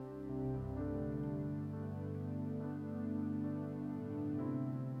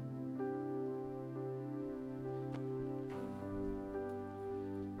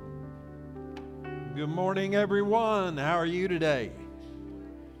Good morning, everyone. How are you today?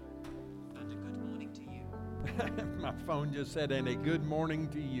 And a good morning to you. My phone just said, and a good morning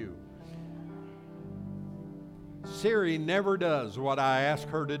to you. Siri never does what I ask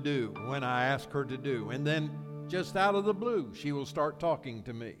her to do when I ask her to do. And then just out of the blue, she will start talking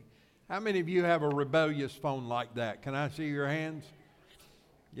to me. How many of you have a rebellious phone like that? Can I see your hands?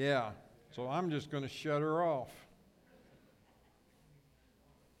 Yeah. So I'm just going to shut her off.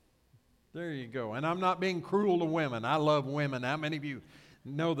 There you go. And I'm not being cruel to women. I love women. How many of you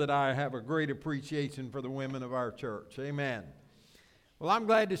know that I have a great appreciation for the women of our church? Amen. Well, I'm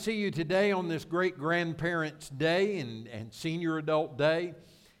glad to see you today on this great Grandparents' Day and Senior Adult Day.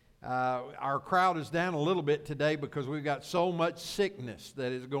 Our crowd is down a little bit today because we've got so much sickness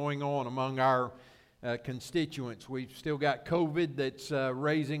that is going on among our constituents. We've still got COVID that's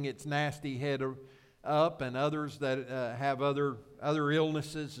raising its nasty head up, and others that have other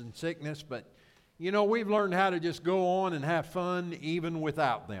illnesses and sickness. But, you know, we've learned how to just go on and have fun even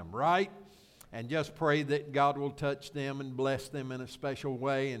without them, right? And just pray that God will touch them and bless them in a special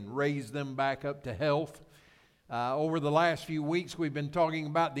way and raise them back up to health. Over the last few weeks, we've been talking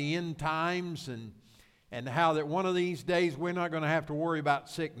about the end times and how that one of these days we're not going to have to worry about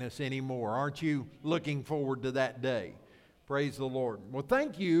sickness anymore. Aren't you looking forward to that day? Praise the Lord. Well,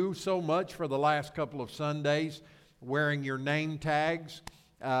 thank you so much for the last couple of Sundays wearing your name tags.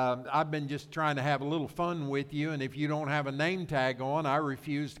 I've been just trying to have a little fun with you, and if you don't have a name tag on, I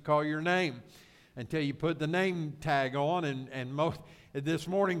refuse to call your name until you put the name tag on. And this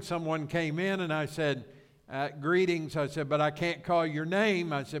morning someone came in and I said, greetings. I said, but I can't call your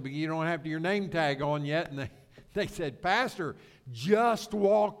name. I said, but you don't have your name tag on yet. And they said, Pastor, just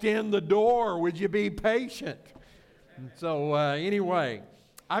walked in the door. Would you be patient? And so anyway,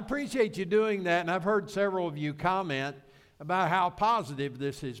 I appreciate you doing that, and I've heard several of you comment about how positive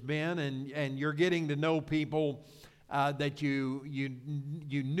this has been, and you're getting to know people that you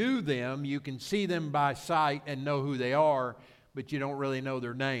knew them. You can see them by sight and know who they are, but you don't really know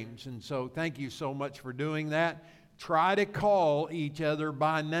their names. And so thank you so much for doing that. Try to call each other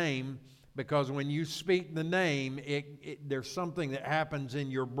by name, because when you speak the name, there's something that happens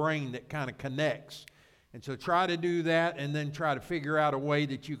in your brain that kind of connects. And so try to do that, and then try to figure out a way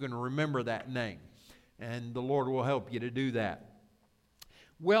that you can remember that name. And the Lord will help you to do that.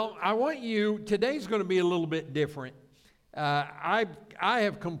 Well, today's going to be a little bit different. I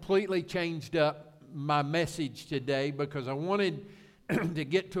have completely changed up my message today because I wanted to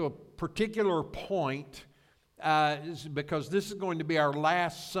get to a particular point, because this is going to be our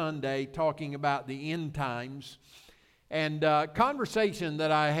last Sunday talking about the end times. And conversation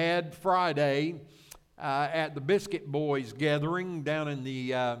that I had Friday at the Biscuit Boys gathering down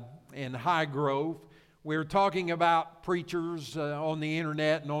in High Grove. We were talking about preachers on the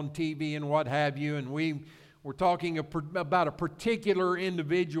internet and on TV and what have you, and we were talking about a particular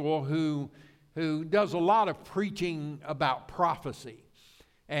individual who does a lot of preaching about prophecy.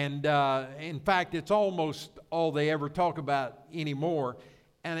 And in fact, it's almost all they ever talk about anymore.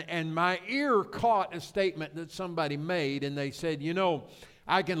 And my ear caught a statement that somebody made, and they said, you know,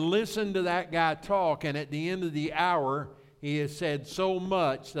 I can listen to that guy talk, and at the end of the hour, he has said so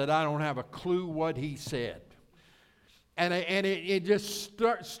much that I don't have a clue what he said. And it just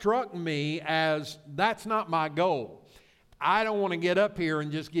struck me as that's not my goal. I don't want to get up here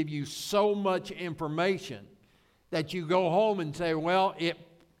and just give you so much information that you go home and say, well,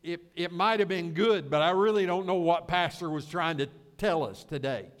 it might have been good, but I really don't know what Pastor was trying to tell us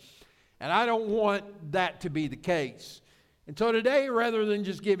today. And I don't want that to be the case. And so today, rather than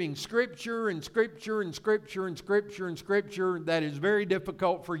just giving scripture and scripture and scripture and scripture and scripture that is very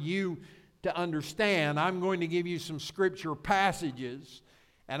difficult for you to understand, I'm going to give you some scripture passages,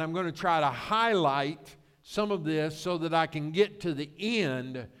 and I'm going to try to highlight some of this so that I can get to the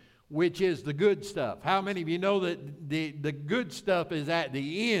end, which is the good stuff. How many of you know that the good stuff is at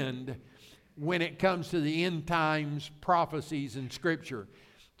the end when it comes to the end times prophecies in Scripture?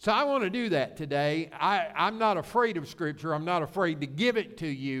 So I want to do that today. I'm not afraid of Scripture. I'm not afraid to give it to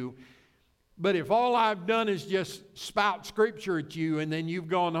you. But if all I've done is just spout Scripture at you, and then you've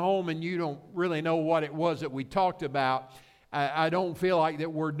gone home and you don't really know what it was that we talked about, I don't feel like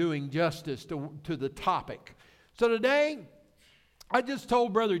that we're doing justice to the topic. So today, I just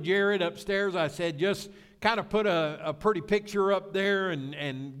told Brother Jared upstairs, I said, just kind of put a pretty picture up there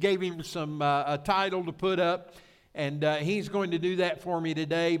and gave him a title to put up. And he's going to do that for me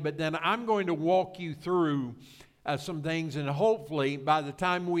today. But then I'm going to walk you through some things. And hopefully, by the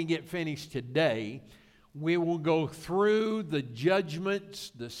time we get finished today, we will go through the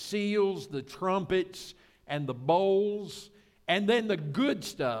judgments, the seals, the trumpets, and the bowls. and then the good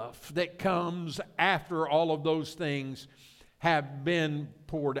stuff that comes after all of those things have been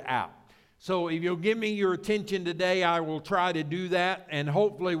poured out. So if you'll give me your attention today, I will try to do that, and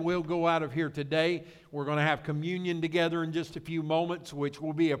hopefully we'll go out of here today. We're going to have communion together in just a few moments, which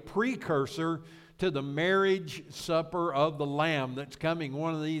will be a precursor to the marriage supper of the Lamb that's coming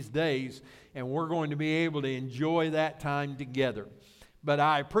one of these days, and we're going to be able to enjoy that time together. But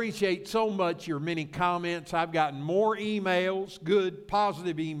I appreciate so much your many comments. I've gotten more emails, good,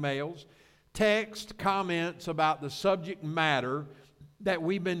 positive emails, text, comments about the subject matter that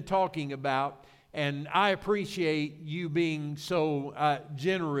we've been talking about, and I appreciate you being so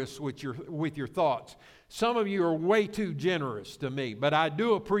generous with your thoughts. Some of you are way too generous to me, but I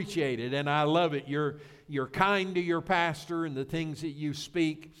do appreciate it, and I love it. You're kind to your pastor, and the things that you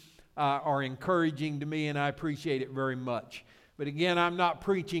speak are encouraging to me, and I appreciate it very much. But again, I'm not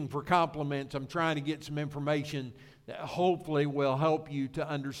preaching for compliments. I'm trying to get some information that hopefully will help you to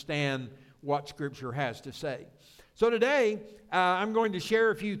understand what Scripture has to say. So today, I'm going to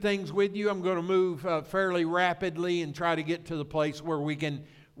share a few things with you. I'm going to move fairly rapidly and try to get to the place where we can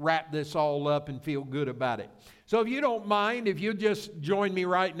wrap this all up and feel good about it. So if you don't mind, if you just join me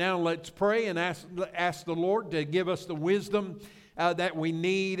right now, let's pray and ask the Lord to give us the wisdom that we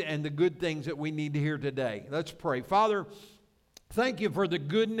need and the good things that we need to hear today. Let's pray. Father, thank you for the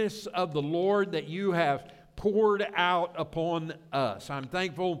goodness of the Lord that you have poured out upon us. I'm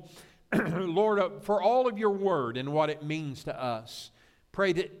thankful, Lord, for all of your word and what it means to us.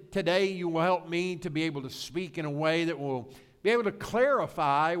 Pray that today you will help me to be able to speak in a way that will be able to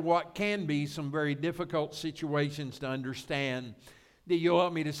clarify what can be some very difficult situations to understand. That you'll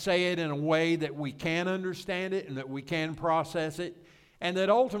help me to say it in a way that we can understand it and that we can process it. And that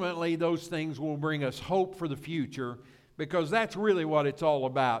ultimately those things will bring us hope for the future, because that's really what it's all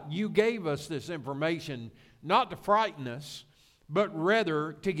about. You gave us this information not to frighten us, but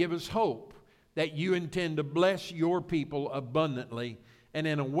rather to give us hope that you intend to bless your people abundantly and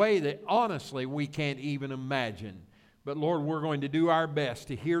in a way that honestly we can't even imagine. But Lord, we're going to do our best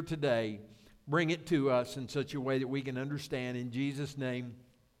to hear today. Bring it to us in such a way that we can understand. In Jesus' name,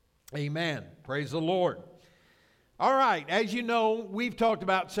 amen. Praise the Lord. All right, as you know, we've talked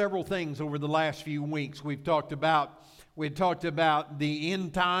about several things over the last few weeks. We've talked about the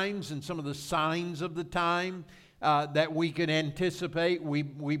end times and some of the signs of the time that we could anticipate.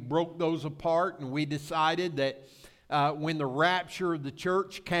 We broke those apart, and we decided that when the rapture of the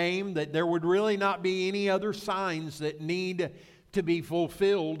church came, that there would really not be any other signs that need to be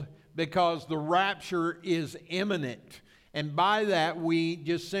fulfilled, because the rapture is imminent. And by that, we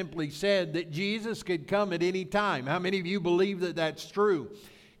just simply said that Jesus could come at any time. How many of you believe that that's true?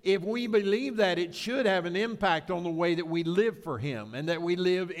 If we believe that, it should have an impact on the way that we live for Him and that we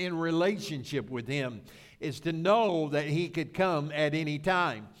live in relationship with Him, is to know that He could come at any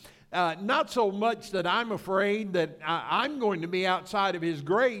time. Not so much that I'm afraid that I'm going to be outside of His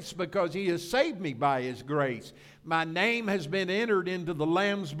grace, because He has saved me by His grace. My name has been entered into the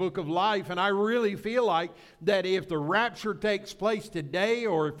Lamb's Book of Life, and I really feel like that if the rapture takes place today,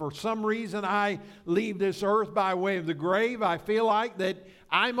 or if for some reason I leave this earth by way of the grave, I feel like that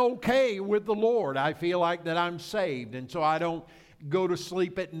I'm okay with the Lord. I feel like that I'm saved, and so I don't go to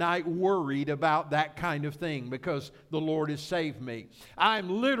sleep at night worried about that kind of thing, because the Lord has saved me. I'm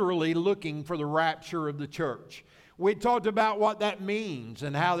literally looking for the rapture of the church. We talked about what that means,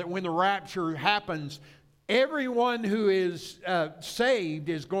 and how that when the rapture happens, everyone who is saved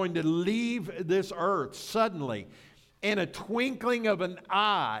is going to leave this earth suddenly. In a twinkling of an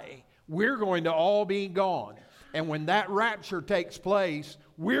eye, we're going to all be gone. And when that rapture takes place,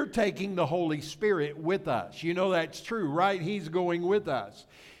 we're taking the Holy Spirit with us. You know that's true, right? He's going with us.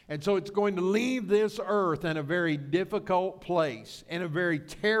 And so it's going to leave this earth in a very difficult place, in a very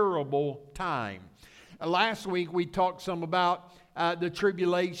terrible time. Last week we talked some about the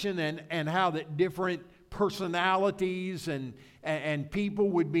tribulation and how that different personalities and people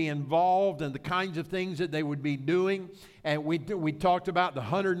would be involved, and the kinds of things that they would be doing. And we talked about the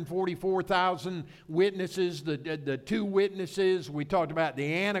 144,000 witnesses, the two witnesses. We talked about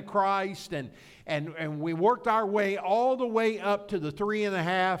the Antichrist, and we worked our way all the way up to the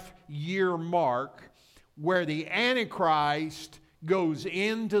 3.5-year mark, where the Antichrist goes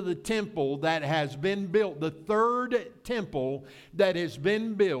into the temple that has been built, the third temple that has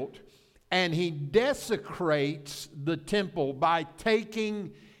been built. And he desecrates the temple by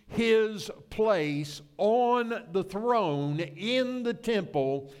taking his place on the throne in the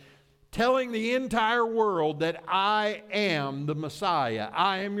temple, telling the entire world that I am the Messiah.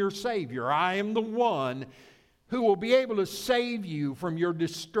 I am your Savior. I am the one who will be able to save you from your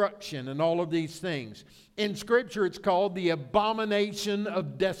destruction and all of these things. In Scripture, it's called the abomination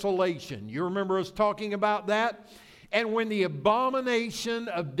of desolation. You remember us talking about that? And when the abomination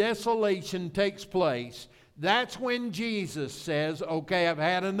of desolation takes place, that's when Jesus says, okay, I've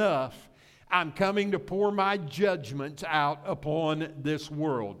had enough. I'm coming to pour my judgments out upon this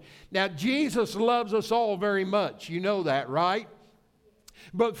world. Now, Jesus loves us all very much. You know that, right?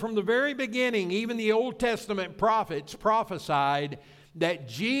 But from the very beginning, even the Old Testament prophets prophesied that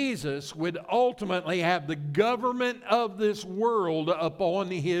Jesus would ultimately have the government of this world upon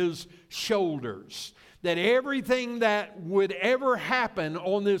his shoulders. That everything that would ever happen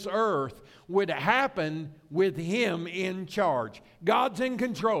on this earth would happen with him in charge. God's in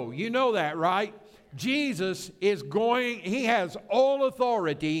control. You know that, right? Jesus is he has all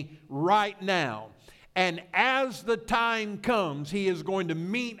authority right now. And as the time comes, he is going to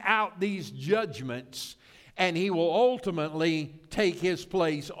mete out these judgments, and he will ultimately take his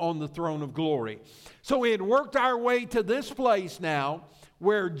place on the throne of glory. So we had worked our way to this place now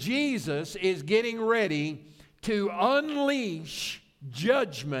where Jesus is getting ready to unleash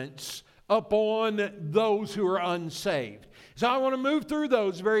judgments upon those who are unsaved. So I want to move through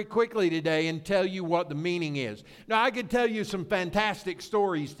those very quickly today and tell you what the meaning is. Now, I could tell you some fantastic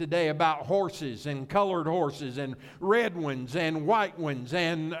stories today about horses and colored horses and red ones and white ones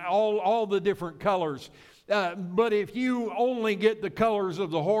and all the different colors. But if you only get the colors of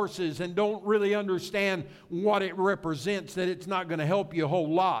the horses and don't really understand what it represents, then it's not going to help you a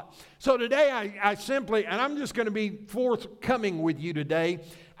whole lot. So today I simply, and I'm just going to be forthcoming with you today,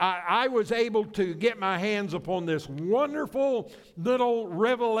 I was able to get my hands upon this wonderful little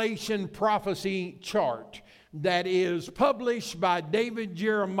Revelation prophecy chart that is published by David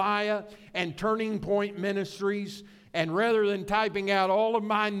Jeremiah and Turning Point Ministries. And rather than typing out all of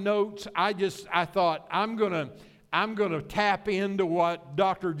my notes, I thought I'm gonna tap into what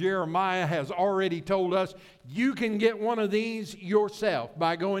Dr. Jeremiah has already told us. You can get one of these yourself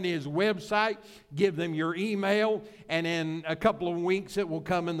by going to his website, give them your email, and in a couple of weeks it will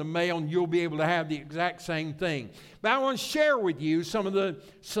come in the mail and you'll be able to have the exact same thing. But I want to share with you some of the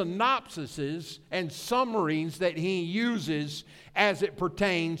synopsises and summaries that he uses as it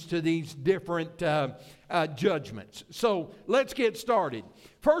pertains to these different judgments. So let's get started.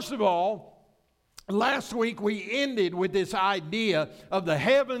 First of all, last week we ended with this idea of the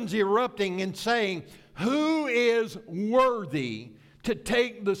heavens erupting and saying, who is worthy to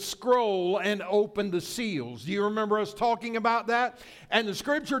take the scroll and open the seals? Do you remember us talking about that? And the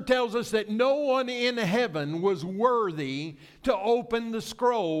scripture tells us that no one in heaven was worthy to open the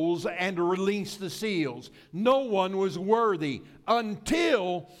scrolls and to release the seals. No one was worthy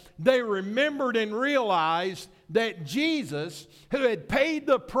until they remembered and realized that Jesus, who had paid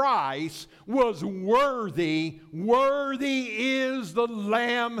the price, was worthy. Worthy is the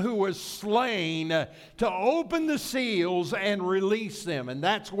Lamb who was slain to open the seals and release them. And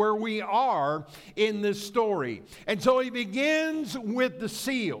that's where we are in this story. And so he begins with the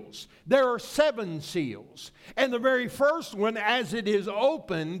seals. There are 7 seals. And the very first one, as it is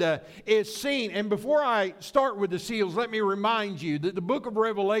opened, is seen. And before I start with the seals, let me remind you that the book of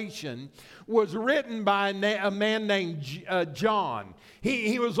Revelation was written by a man named John.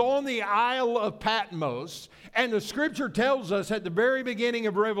 He was on the Isle of Patmos. And the scripture tells us at the very beginning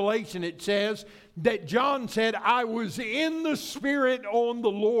of Revelation, it says that John said, I was in the Spirit on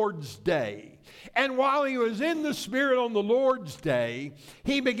the Lord's day. And while he was in the Spirit on the Lord's day,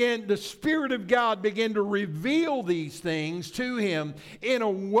 the Spirit of God began to reveal these things to him in a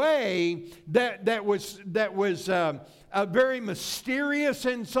way that was very mysterious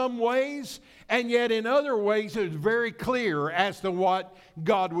in some ways, and yet in other ways it was very clear as to what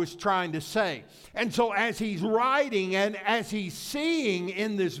God was trying to say. And so as he's writing and as he's seeing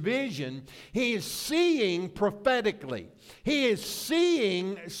in this vision, he is seeing prophetically. He is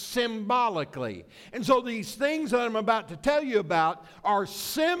seeing symbolically. And so these things that I'm about to tell you about are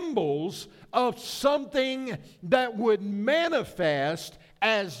symbols of something that would manifest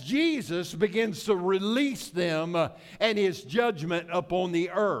as Jesus begins to release them and his judgment upon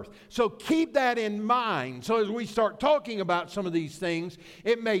the earth. So keep that in mind. So as we start talking about some of these things,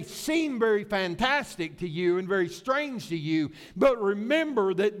 it may seem very fantastic to you and very strange to you, but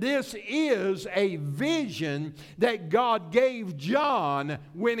remember that this is a vision that God gave John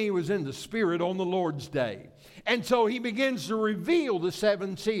when he was in the Spirit on the Lord's day. And so he begins to reveal the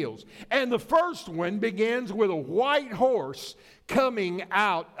 7 seals. And the first one begins with a white horse coming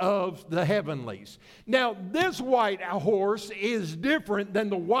out of the heavenlies. Now, this white horse is different than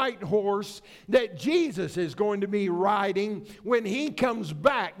the white horse that Jesus is going to be riding when he comes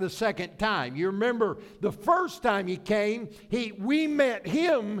back the second time. You remember the first time he came, we met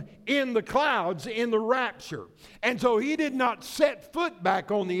him in the clouds in the rapture. And so he did not set foot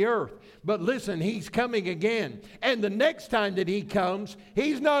back on the earth. But listen, he's coming again. And the next time that he comes,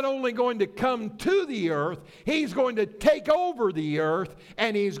 he's not only going to come to the earth, he's going to take over the earth,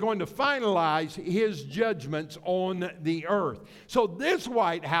 and he's going to finalize his judgments on the earth. So this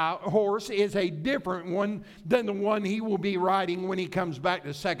white horse is a different one than the one he will be riding when he comes back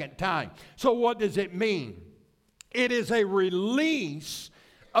the second time. So what does it mean? It is a release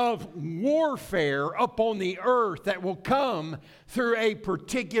of warfare upon the earth that will come through a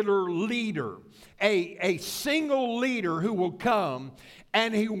particular leader, a single leader who will come,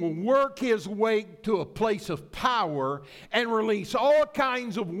 and he will work his way to a place of power and release all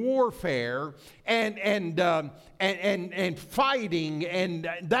kinds of warfare and fighting and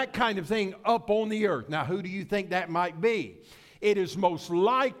that kind of thing up on the earth. Now, who do you think that might be? It is most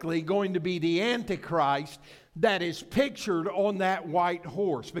likely going to be the Antichrist that is pictured on that white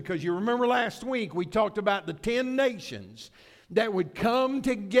horse. Because you remember last week we talked about the 10 nations that would come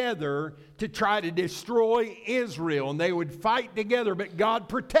together to try to destroy Israel, and they would fight together, but God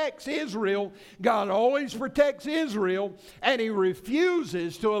protects Israel. God always protects Israel, and he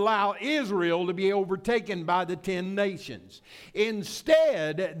refuses to allow Israel to be overtaken by the 10 nations.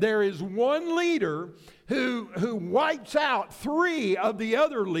 Instead, there is one leader who wipes out 3 of the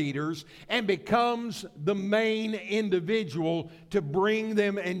other leaders and becomes the main individual to bring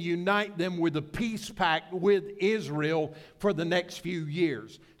them and unite them with a peace pact with Israel for the next few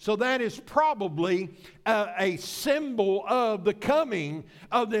years. So that is probably a symbol of the coming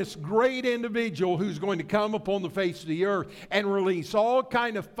of this great individual who's going to come upon the face of the earth and release all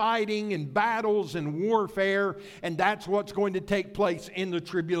kind of fighting and battles and warfare, and that's what's going to take place in the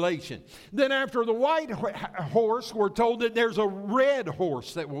tribulation. Then after the white horse, we're told that there's a red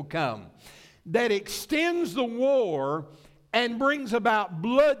horse that will come that extends the war and brings about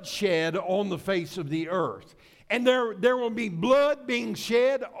bloodshed on the face of the earth. And there will be blood being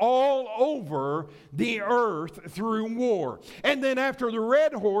shed all over the earth through war. And then after the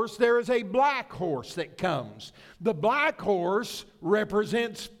red horse, there is a black horse that comes. The black horse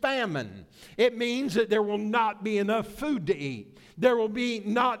represents famine. It means that there will not be enough food to eat. There will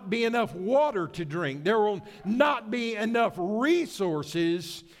not be enough water to drink. There will not be enough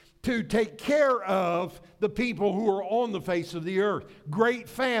resources to take care of the people who are on the face of the earth. Great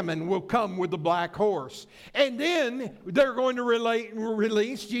famine will come with the black horse. And then they're going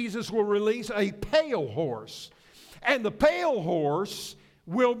to Jesus will release a pale horse. And the pale horse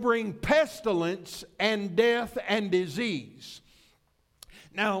will bring pestilence and death and disease.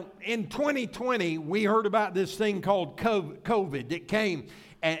 Now, in 2020, we heard about this thing called COVID that came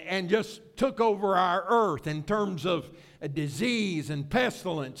and just took over our earth in terms of a disease and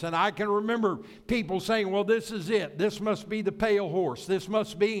pestilence. And I can remember people saying, well, this is it. This must be the pale horse. This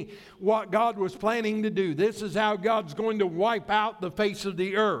must be what God was planning to do. This is how God's going to wipe out the face of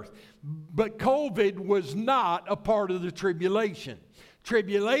the earth. But COVID was not a part of the tribulation.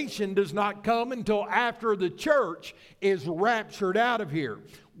 Tribulation does not come until after the church is raptured out of here.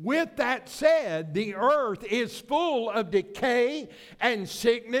 With that said, the earth is full of decay and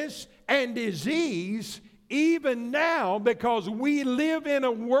sickness and disease even now, because we live in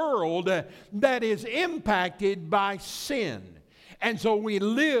a world that is impacted by sin. And so we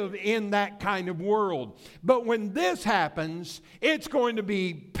live in that kind of world. But when this happens, it's going to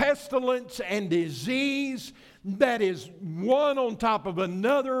be pestilence and disease that is one on top of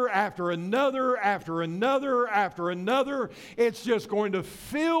another after another after another after another. It's just going to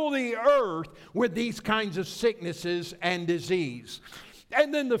fill the earth with these kinds of sicknesses and disease.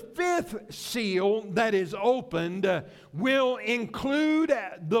 And then the 5th seal that is opened will include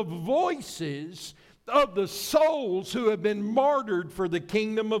the voices of the souls who have been martyred for the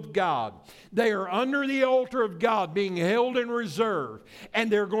kingdom of God. They are under the altar of God being held in reserve,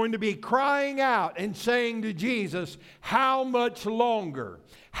 and they're going to be crying out and saying to Jesus, how much longer?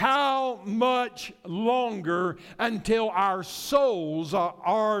 How much longer until our souls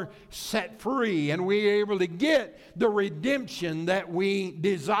are set free and we're able to get the redemption that we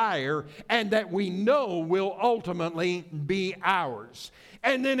desire and that we know will ultimately be ours?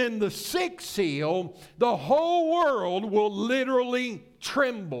 And then in the 6th seal, the whole world will literally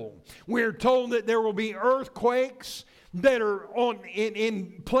tremble. We're told that there will be earthquakes, that are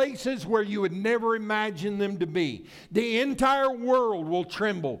in places where you would never imagine them to be. The entire world will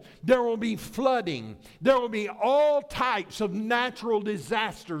tremble. There will be flooding. There will be all types of natural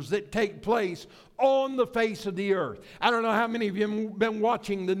disasters that take place on the face of the earth. I don't know how many of you have been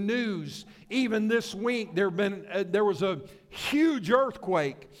watching the news. Even this week, there was a huge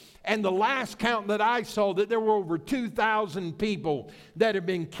earthquake. And the last count that I saw, that there were over 2,000 people that have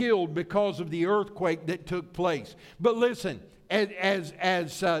been killed because of the earthquake that took place. But listen, as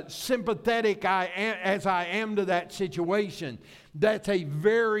sympathetic as I am to that situation, that's a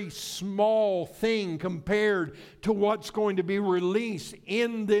very small thing compared to what's going to be released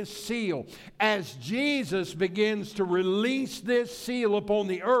in this seal. As Jesus begins to release this seal upon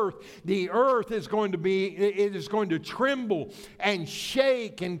the earth is going to tremble and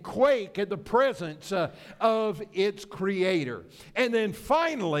shake and quake at the presence of its Creator. And then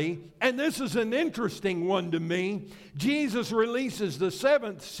finally, and this is an interesting one to me, Jesus releases the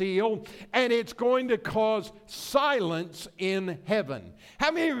seventh seal, and it's going to cause silence in heaven. How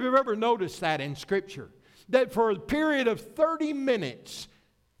many of you have ever noticed that in Scripture? That for a period of 30 minutes,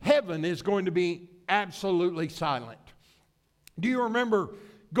 heaven is going to be absolutely silent. Do you remember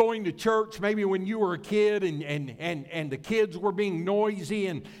going to church maybe when you were a kid and the kids were being noisy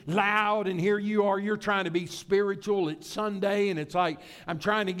and loud, and here you are, you're trying to be spiritual. It's Sunday and it's like, I'm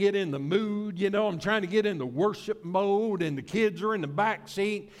trying to get in the mood, I'm trying to get in the worship mode, and the kids are in the back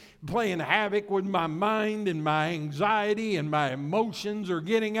seat playing havoc with my mind, and my anxiety and my emotions are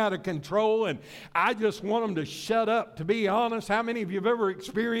getting out of control, and I just want them to shut up. To be honest, how many of you have ever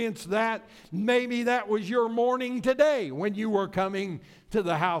experienced that? Maybe that was your morning today when you were coming to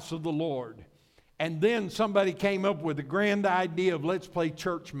the house of the Lord. And then somebody came up with the grand idea of, let's play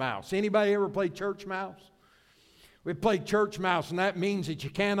church mouse. Anybody ever play church mouse? We play church mouse, and that means that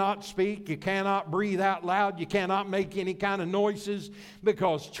you cannot speak, you cannot breathe out loud, you cannot make any kind of noises,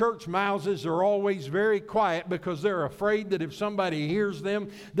 because church mouses are always very quiet, because they're afraid that if somebody hears them,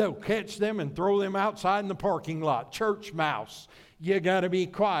 they'll catch them and throw them outside in the parking lot. Church mouse, you got to be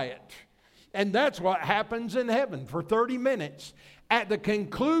quiet. And that's what happens in heaven for 30 minutes. At the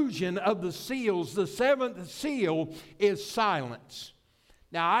conclusion of the seals, the seventh seal is silence.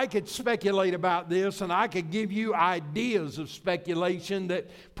 Now, I could speculate about this, and I could give you ideas of speculation that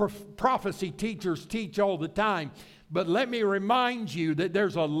prophecy teachers teach all the time. But let me remind you that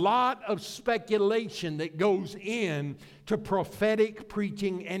there's a lot of speculation that goes in to prophetic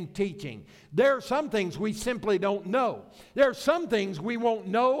preaching and teaching. There are some things we simply don't know. There are some things we won't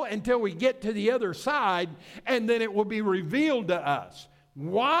know until we get to the other side, and then it will be revealed to us.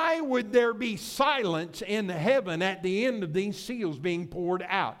 Why would there be silence in heaven at the end of these seals being poured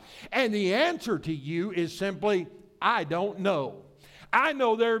out? And the answer to you is simply, I don't know. I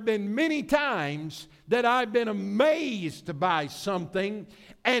know there have been many times that I've been amazed by something,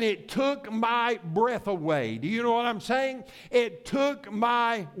 and it took my breath away. Do you know what I'm saying? It took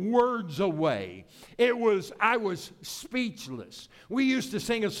my words away. I was speechless. We used to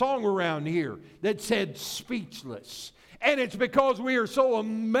sing a song around here that said speechless. And it's because we are so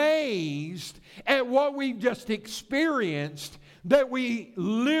amazed at what we've just experienced that we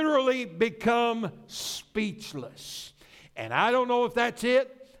literally become speechless. And I don't know if that's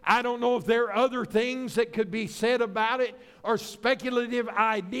it. I don't know if there are other things that could be said about it or speculative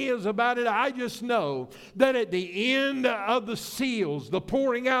ideas about it. I just know that at the end of the seals, the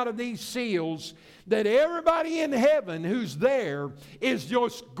pouring out of these seals, that everybody in heaven who's there is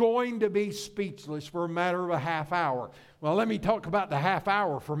just going to be speechless for a matter of a half hour. Well, let me talk about the half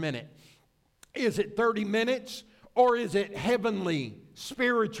hour for a minute. Is it 30 minutes or is it heavenly,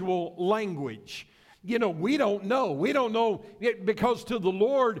 spiritual language? We don't know. We don't know because to the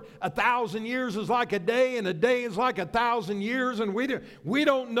Lord 1,000 years is like a day, and a day is like 1,000 years, and we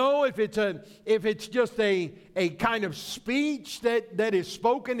don't know if it's just a kind of speech that is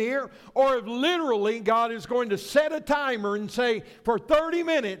spoken here, or if literally God is going to set a timer and say, for 30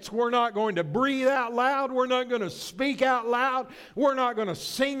 minutes we're not going to breathe out loud, we're not going to speak out loud, we're not going to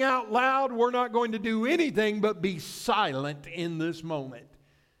sing out loud, we're not going to do anything but be silent in this moment.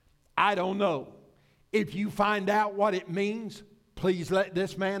 I don't know. If you find out what it means, please let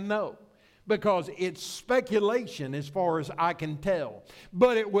this man know, because it's speculation as far as I can tell.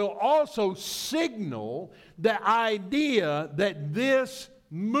 But it will also signal the idea that this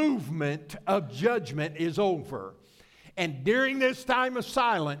movement of judgment is over. And during this time of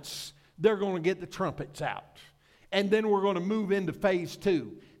silence, they're going to get the trumpets out. And then we're going to move into phase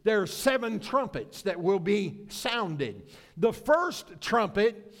 2. There are 7 trumpets that will be sounded. The first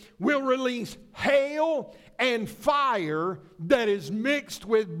trumpet will release hail and fire that is mixed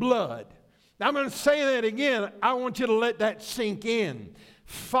with blood. Now, I'm going to say that again. I want you to let that sink in.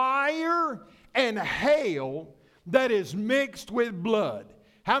 Fire and hail that is mixed with blood.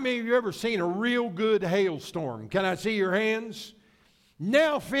 How many of you ever seen a real good hailstorm? Can I see your hands?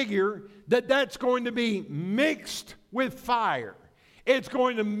 Now figure that that's going to be mixed with fire. It's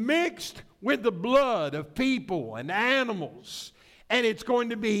going to mix with the blood of people and animals. And it's going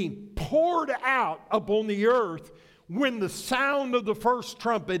to be poured out upon the earth when the sound of the first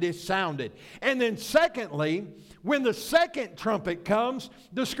trumpet is sounded. And then secondly, when the second trumpet comes,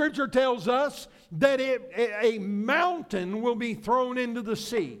 the scripture tells us that a mountain will be thrown into the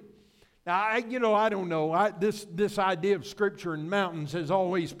sea. Now, I don't know. This idea of scripture and mountains has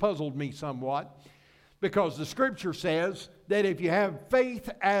always puzzled me somewhat, because the scripture says that if you have faith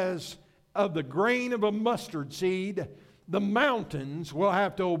as of the grain of a mustard seed, the mountains will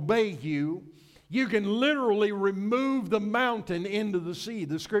have to obey you. You can literally remove the mountain into the sea,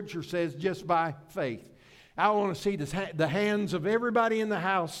 the scripture says, just by faith. I want to see the hands of everybody in the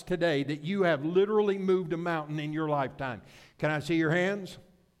house today that you have literally moved a mountain in your lifetime. Can I see your hands?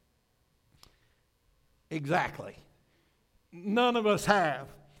 Exactly. None of us have.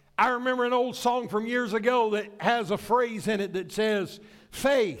 I remember an old song from years ago that has a phrase in it that says,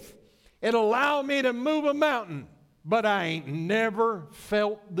 faith, it allowed me to move a mountain, but I ain't never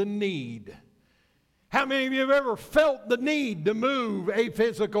felt the need. How many of you have ever felt the need to move a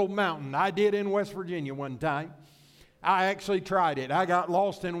physical mountain? I did in West Virginia one time. I actually tried it. I got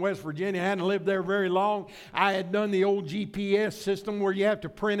lost in West Virginia. I hadn't lived there very long. I had done the old GPS system where you have to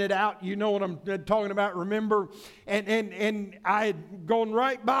print it out. You know what I'm talking about, remember? And I had gone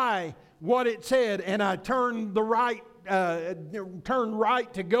right by what it said, and I turned right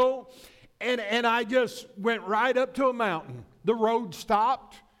to go, and I just went right up to a mountain. The road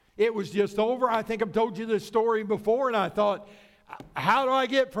stopped. It was just over. I think I've told you this story before, and I thought, how do I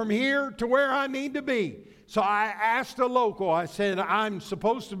get from here to where I need to be? So I asked a local. I said, I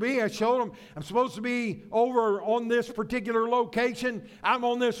showed him, I'm supposed to be over on this particular location. I'm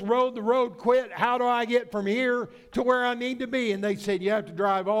on this road. The road quit. How do I get from here to where I need to be? And they said, you have to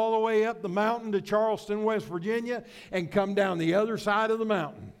drive all the way up the mountain to Charleston, West Virginia, and come down the other side of the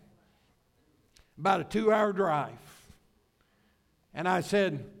mountain. About a 2-hour drive. And I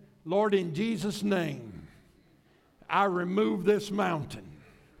said, Lord, in Jesus' name, I remove this mountain.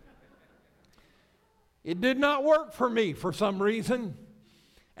 It did not work for me for some reason,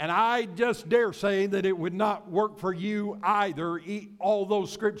 and I just dare say that it would not work for you either, although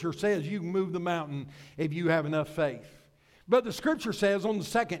Scripture says you can move the mountain if you have enough faith. But the Scripture says on the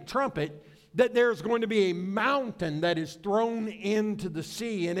second trumpet that there's going to be a mountain that is thrown into the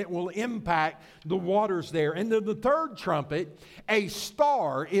sea, and it will impact the waters there. And then the third trumpet, a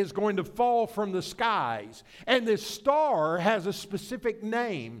star is going to fall from the skies. And this star has a specific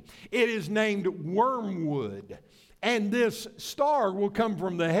name. It is named Wormwood. And this star will come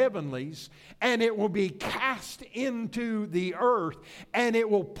from the heavenlies, and it will be cast into the earth, and it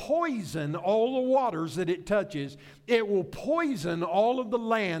will poison all the waters that it touches. It will poison all of the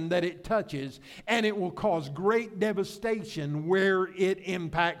land that it touches, and it will cause great devastation where it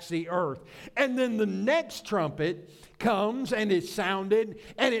impacts the earth. And then the next trumpet comes and is sounded,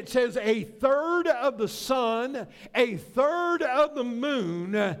 and it says a third of the sun, a third of the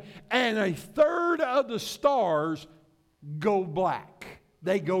moon, and a third of the stars go black.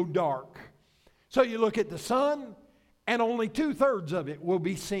 They go dark. So you look at the sun, and only 2/3 of it will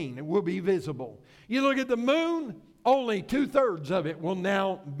be seen. It will be visible. You look at the moon, only 2/3 of it will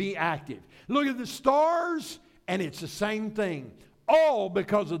now be active. Look at the stars, and it's the same thing. All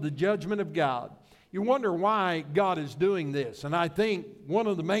because of the judgment of God. You wonder why God is doing this. And I think one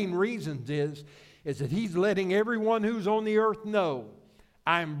of the main reasons is that He's letting everyone who's on the earth know,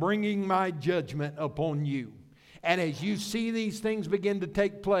 I'm bringing my judgment upon you. And as you see these things begin to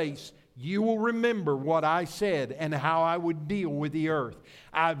take place, you will remember what I said and how I would deal with the earth.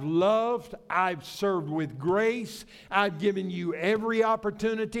 I've loved, I've served with grace, I've given you every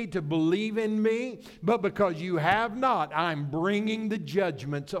opportunity to believe in me, but because you have not, I'm bringing the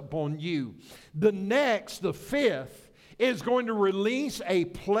judgments upon you. The fifth, is going to release a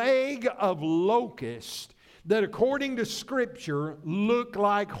plague of locusts that, according to Scripture, look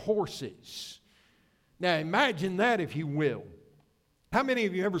like horses. Now imagine that, if you will. How many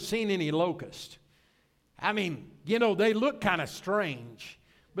of you ever seen any locusts? I mean, they look kind of strange.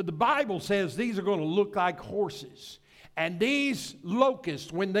 But the Bible says these are going to look like horses. And these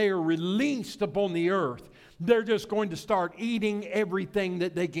locusts, when they are released upon the earth, they're just going to start eating everything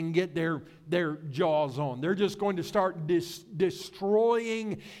that they can get their jaws on. They're just going to start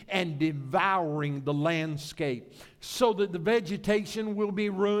destroying and devouring the landscape so that the vegetation will be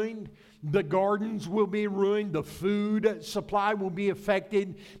ruined. The gardens will be ruined. The food supply will be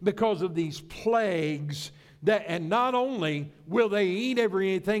affected because of these plagues. And not only will they eat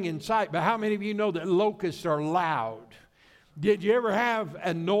everything in sight, but how many of you know that locusts are loud? Did you ever have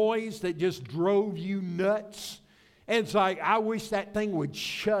a noise that just drove you nuts? And it's like, I wish that thing would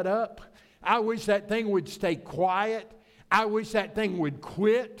shut up. I wish that thing would stay quiet. I wish that thing would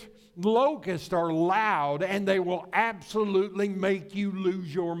quit. Locusts are loud, and they will absolutely make you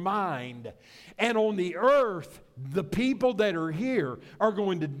lose your mind. And on the earth, the people that are here are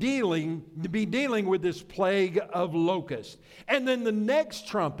going to be dealing with this plague of locusts. And then the next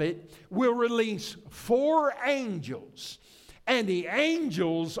trumpet will release 4 angels. And the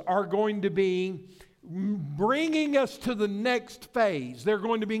angels are going to be bringing us to the next phase. They're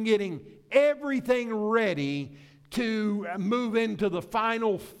going to be getting everything ready to move into the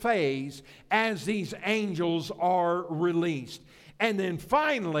final phase as these angels are released. And then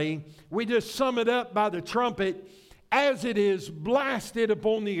finally, we just sum it up by the trumpet. As it is blasted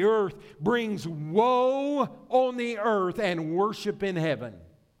upon the earth, brings woe on the earth and worship in heaven.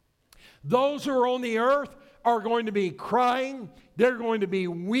 Those who are on the earth are going to be crying. They're going to be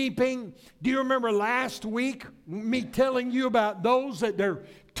weeping. Do you remember last week me telling you about those that their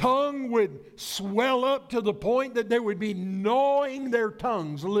tongue would swell up to the point that they would be gnawing their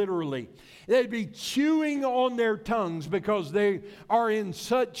tongues, literally. They'd be chewing on their tongues because they are in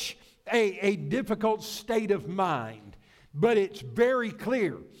such a difficult state of mind. But it's very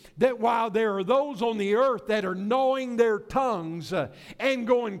clear that while there are those on the earth that are gnawing their tongues and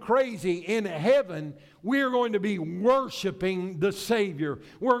going crazy, in heaven, we're going to be worshiping the Savior.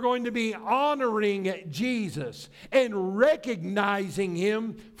 We're going to be honoring Jesus and recognizing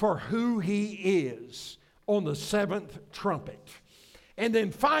Him for who He is on the 7th trumpet. And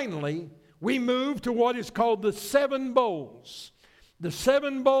then finally, we move to what is called the 7 bowls. The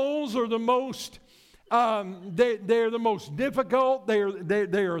 7 bowls are the most they're the most difficult. They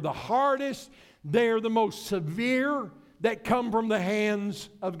are the hardest. They're the most severe that come from the hands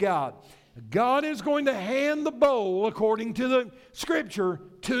of God. God is going to hand the bowl, according to the Scripture,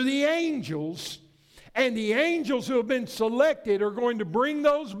 to the angels. And the angels who have been selected are going to bring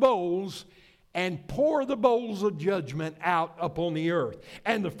those bowls and pour the bowls of judgment out upon the earth.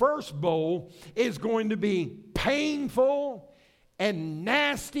 And the first bowl is going to be painful and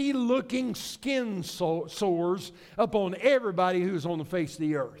nasty looking skin sores upon everybody who's on the face of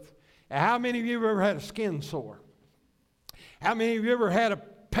the earth. How many of you have ever had a skin sore? How many of you ever had a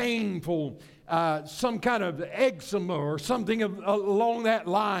painful, some kind of eczema or something along that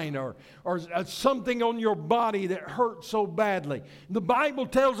line, or something on your body that hurts so badly? The Bible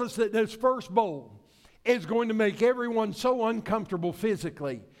tells us that this first bowl is going to make everyone so uncomfortable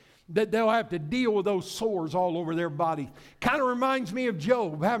physically that they'll have to deal with those sores all over their body. Kind of reminds me of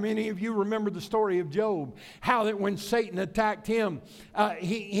Job. How many of you remember the story of Job? How that when Satan attacked him,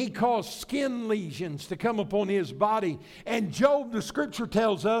 he caused skin lesions to come upon his body. And Job, the Scripture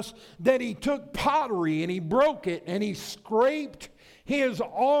tells us that he took pottery and he broke it and he scraped his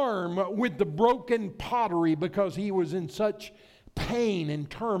arm with the broken pottery because he was in such pain and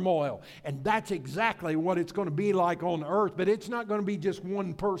turmoil. And that's exactly what it's going to be like on earth. But it's not going to be just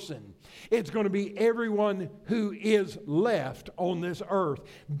one person. It's going to be everyone who is left on this earth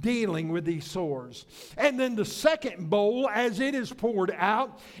dealing with these sores. And then the second bowl, as it is poured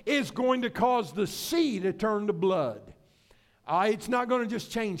out, is going to cause the sea to turn to blood. It's not going to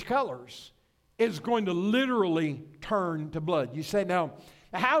just change colors. It's going to literally turn to blood. You say, now,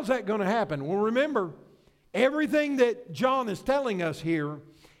 how's that going to happen? Well, remember, everything that John is telling us here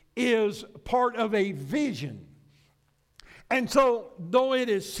is part of a vision. And so, though it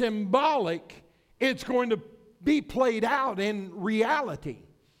is symbolic, it's going to be played out in reality.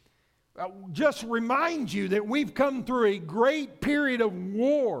 Just remind you that we've come through a great period of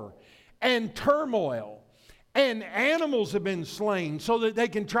war and turmoil. And animals have been slain so that they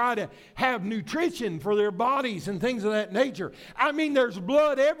can try to have nutrition for their bodies and things of that nature. I mean, there's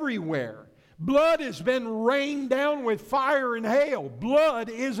blood everywhere. Blood has been rained down with fire and hail. Blood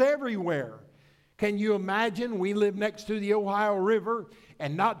is everywhere. Can you imagine? We live next to the Ohio River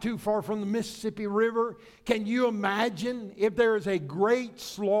and not too far from the Mississippi River. Can you imagine if there is a great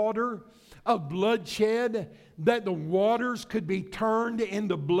slaughter of bloodshed, that the waters could be turned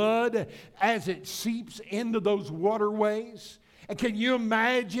into blood as it seeps into those waterways? And can you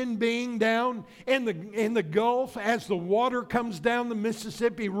imagine being down in the Gulf as the water comes down the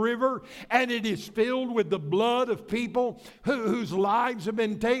Mississippi River and it is filled with the blood of people whose lives have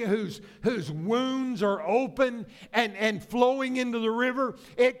been taken, whose wounds are open and flowing into the river?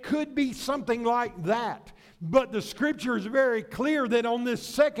 It could be something like that. But the scripture is very clear that on this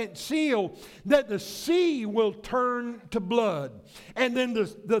second seal, that the sea will turn to blood. And then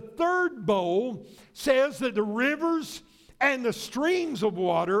the third bowl says that the rivers and the streams of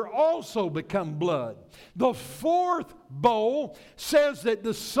water also become blood. The fourth bowl says that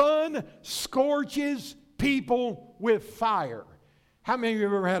the sun scorches people with fire. How many of you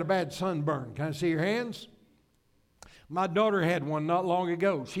have ever had a bad sunburn? Can I see your hands? My daughter had one not long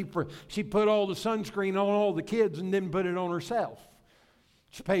ago. She put all the sunscreen on all the kids and didn't put it on herself.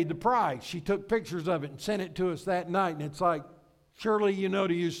 She paid the price. She took pictures of it and sent it to us that night. And it's like, surely you know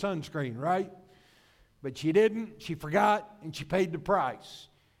to use sunscreen, right? But she didn't. She forgot, and she paid the price.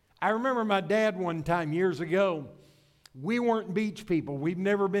 I remember my dad one time years ago. We weren't beach people. We've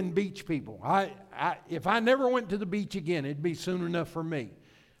never been beach people. If I never went to the beach again, it'd be soon enough for me.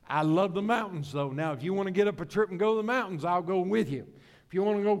 I love the mountains, though. Now, if you want to get up a trip and go to the mountains, I'll go with you. If you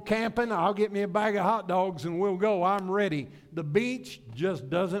want to go camping, I'll get me a bag of hot dogs and we'll go. I'm ready. The beach just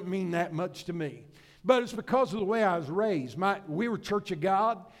doesn't mean that much to me. But it's because of the way I was raised. We were Church of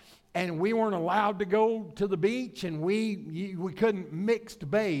God, and we weren't allowed to go to the beach, and we couldn't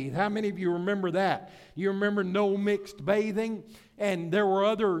mixed bathe. How many of you remember that? You remember no mixed bathing? And there were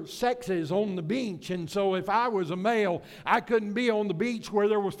other sexes on the beach, and so if I was a male, I couldn't be on the beach where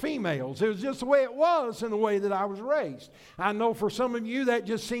there was females. It was just the way it was and the way that I was raised. I know for some of you that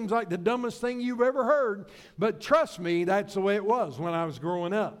just seems like the dumbest thing you've ever heard, but trust me, that's the way it was when I was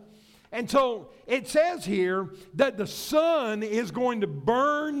growing up. And so it says here that the sun is going to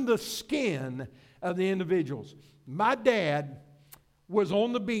burn the skin of the individuals. My dad was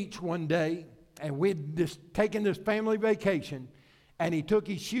on the beach one day, and we'd just taken this family vacation, and he took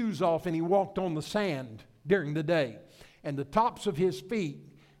his shoes off and he walked on the sand during the day. And the tops of his feet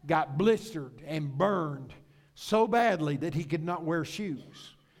got blistered and burned so badly that he could not wear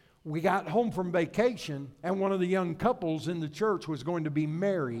shoes. We got home from vacation, and one of the young couples in the church was going to be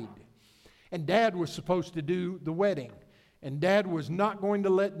married. And Dad was supposed to do the wedding. And Dad was not going to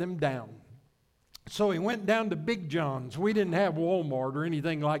let them down. So he went down to Big John's. We didn't have Walmart or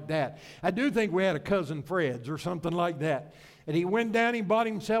anything like that. I do think we had a Cousin Fred's or something like that. And he went down, he bought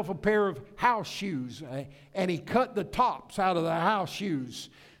himself a pair of house shoes. And he cut the tops out of the house shoes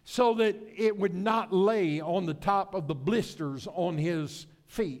so that it would not lay on the top of the blisters on his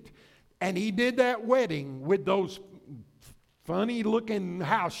feet. And he did that wedding with those funny looking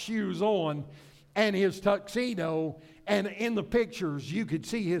house shoes on and his tuxedo, and in the pictures you could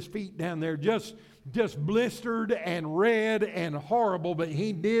see his feet down there just blistered and red and horrible, but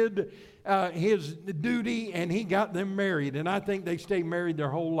he did his duty and he got them married, and I think they stayed married their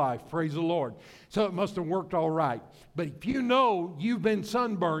whole life. Praise the Lord. So it must have worked all right. But if you know you've been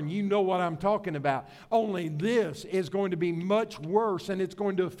sunburned, you know what I'm talking about. Only this is going to be much worse, and it's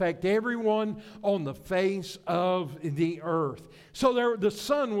going to affect everyone on the face of the earth. So the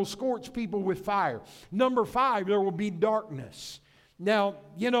sun will scorch people with fire. Number 5, there will be darkness. Now,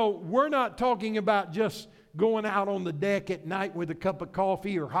 we're not talking about just going out on the deck at night with a cup of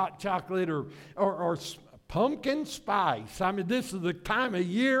coffee or hot chocolate or pumpkin spice. I mean, this is the time of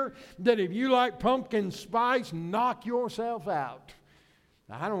year that if you like pumpkin spice, knock yourself out.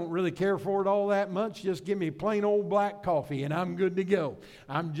 I don't really care for it all that much. Just give me plain old black coffee and I'm good to go.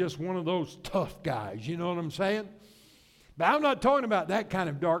 I'm just one of those tough guys. You know what I'm saying? But I'm not talking about that kind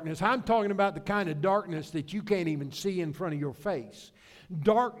of darkness. I'm talking about the kind of darkness that you can't even see in front of your face.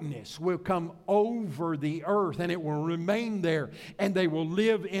 Darkness will come over the earth, and it will remain there, and they will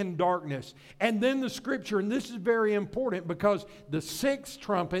live in darkness. And then the scripture, and this is very important because the 6th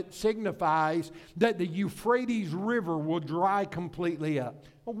trumpet signifies that the Euphrates River will dry completely up.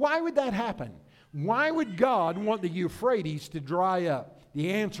 Well, why would that happen? Why would God want the Euphrates to dry up? The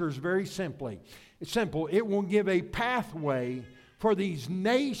answer is very simple. It will give a pathway for these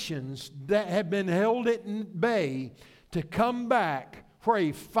nations that have been held at bay to come back for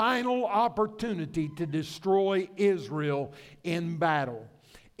a final opportunity to destroy Israel in battle.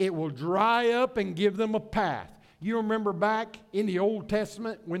 It will dry up and give them a path. You remember back in the Old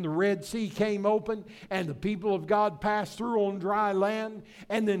Testament when the Red Sea came open and the people of God passed through on dry land,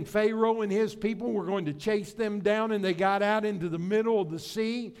 and then Pharaoh and his people were going to chase them down, and they got out into the middle of the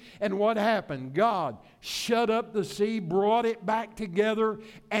sea. And what happened? God shut up the sea, brought it back together,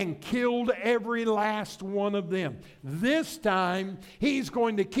 and killed every last one of them. This time, he's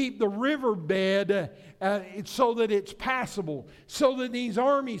going to keep the riverbed so that it's passable, so that these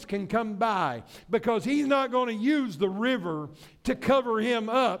armies can come by. Because he's not going to use the river to cover him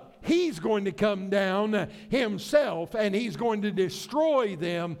up. He's going to come down himself, and he's going to destroy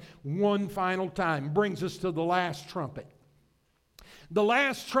them one final time. Brings us to the last trumpet. The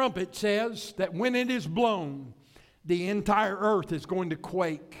last trumpet says that when it is blown, the entire earth is going to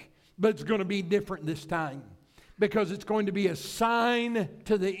quake. But it's going to be different this time, because it's going to be a sign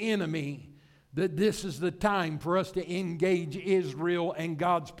to the enemy that this is the time for us to engage Israel and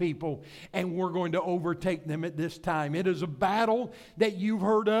God's people, and we're going to overtake them at this time. It is a battle that you've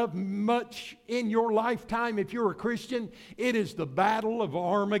heard of much in your lifetime. If you're a Christian, it is the battle of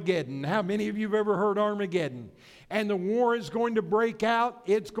Armageddon. How many of you have ever heard Armageddon? And the war is going to break out.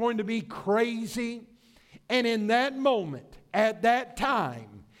 It's going to be crazy. And in that moment, at that time,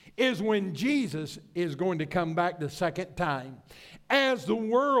 is when Jesus is going to come back the second time. As the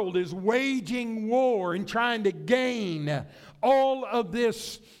world is waging war and trying to gain all of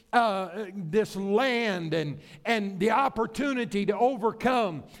this land and the opportunity to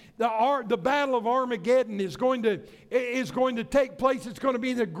overcome, the battle of Armageddon is going to take place. It's going to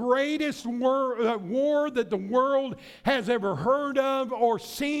be the greatest war that the world has ever heard of or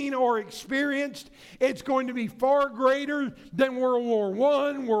seen or experienced. It's going to be far greater than World War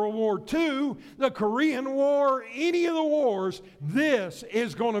I, World War II, the Korean War, any of the wars. This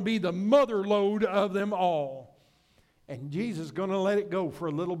is going to be the mother lode of them all. And Jesus is going to let it go for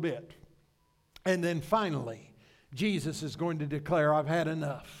a little bit. And then finally, Jesus is going to declare, I've had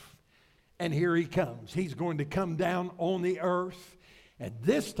enough. And here he comes. He's going to come down on the earth. And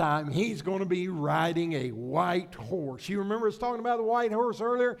this time, he's going to be riding a white horse. You remember us talking about the white horse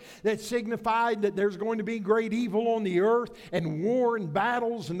earlier? That signified that there's going to be great evil on the earth and war and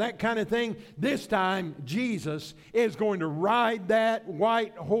battles and that kind of thing. This time, Jesus is going to ride that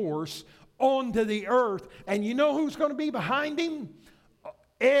white horse onto the earth. And you know who's going to be behind him?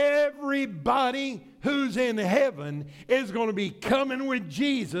 Everybody who's in heaven is going to be coming with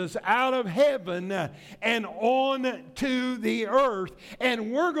Jesus out of heaven and on to the earth.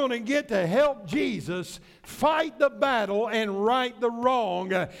 And we're going to get to help Jesus fight the battle and right the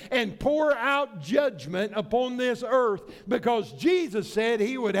wrong and pour out judgment upon this earth, because Jesus said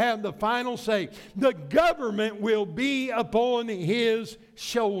he would have the final say. The government will be upon his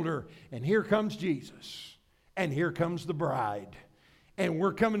shoulder. And here comes Jesus. And here comes the bride. And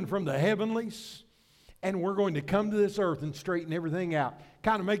we're coming from the heavenlies, and we're going to come to this earth and straighten everything out.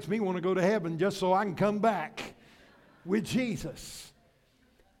 Kind of makes me want to go to heaven just so I can come back with Jesus.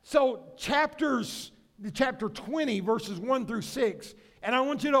 So chapter 20, verses 1 through 6, and I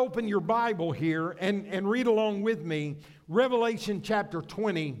want you to open your Bible here and read along with me. Revelation chapter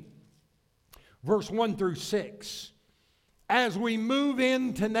 20, verse 1 through 6. As we move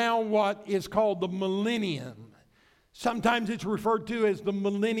into now what is called the millennium. Sometimes it's referred to as the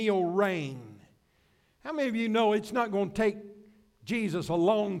millennial reign. How many of you know it's not going to take Jesus a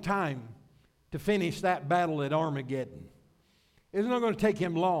long time to finish that battle at Armageddon? It's not going to take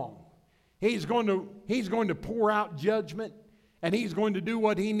him long. He's going to pour out judgment, and he's going to do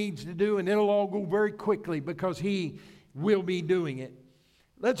what he needs to do, and it'll all go very quickly because he will be doing it.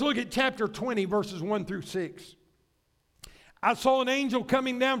 Let's look at chapter 20, verses 1 through 6. I saw an angel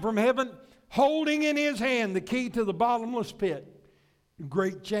coming down from heaven, holding in his hand the key to the bottomless pit, a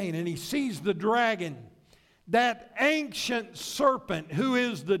great chain. And he seized the dragon, that ancient serpent who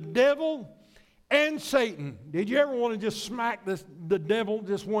is the devil and Satan. Did you ever want to just smack the devil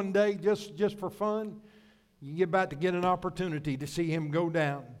just one day, just for fun? You're about to get an opportunity to see him go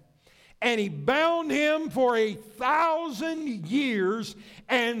down. And he bound him for 1,000 years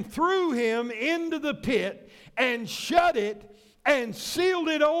and threw him into the pit and shut it and sealed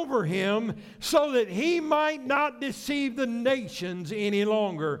it over him so that he might not deceive the nations any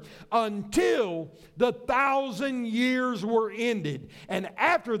longer until the 1,000 years were ended. And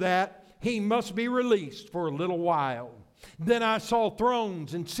after that, he must be released for a little while. Then I saw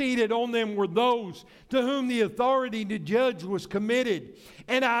thrones, and seated on them were those to whom the authority to judge was committed.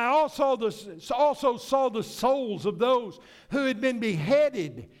 And I also saw the souls of those who had been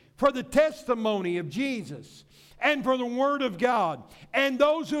beheaded for the testimony of Jesus and for the word of God, and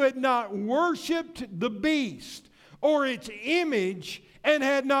those who had not worshipped the beast or its image and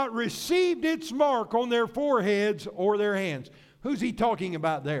had not received its mark on their foreheads or their hands. Who's he talking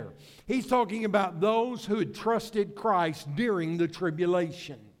about there? He's talking about those who had trusted Christ during the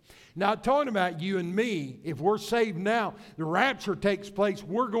tribulation. Not talking about you and me. If we're saved now, the rapture takes place,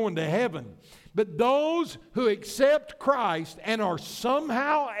 we're going to heaven. But those who accept Christ and are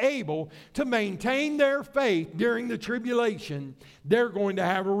somehow able to maintain their faith during the tribulation, they're going to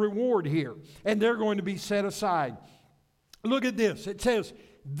have a reward here. And they're going to be set aside. Look at this. It says,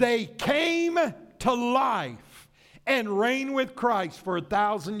 they came to life and reigned with Christ for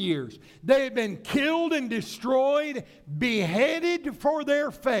 1,000 years. They had been killed and destroyed, beheaded for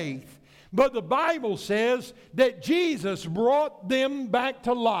their faith. But the Bible says that Jesus brought them back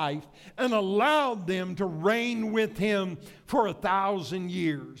to life and allowed them to reign with Him for 1,000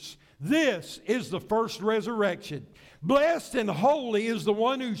 years. This is the first resurrection. Blessed and holy is the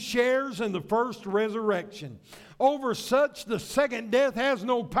one who shares in the first resurrection. Over such the second death has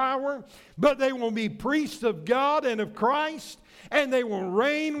no power, but they will be priests of God and of Christ, and they will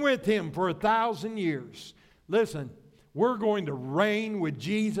reign with Him for 1,000 years. Listen. We're going to reign with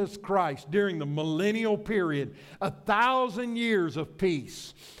Jesus Christ during the millennial period. 1,000 years of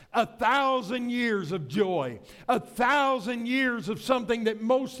peace. 1,000 years of joy. 1,000 years of something that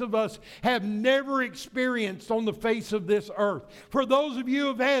most of us have never experienced on the face of this earth. For those of you who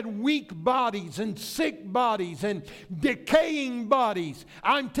have had weak bodies and sick bodies and decaying bodies,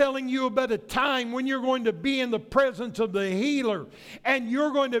 I'm telling you about a time when you're going to be in the presence of the healer and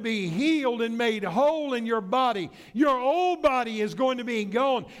you're going to be healed and made whole in your body. Your old body is going to be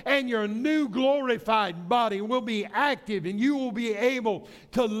gone and your new glorified body will be active and you will be able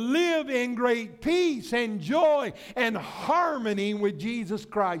to live in great peace and joy and harmony with Jesus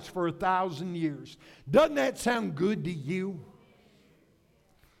Christ for 1,000 years. Doesn't that sound good to you?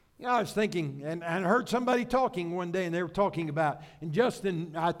 You know, I was thinking, and I heard somebody talking one day, and they were talking about, and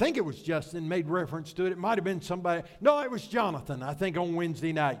Justin, I think it was Justin, made reference to it. It might have been somebody, no, it was Jonathan, I think, on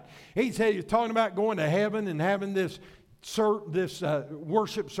Wednesday night. He said he was talking about going to heaven and having this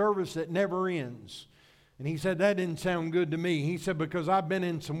worship service that never ends. And he said, that didn't sound good to me. He said, because I've been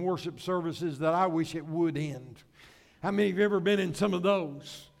in some worship services that I wish it would end. How many of you have ever been in some of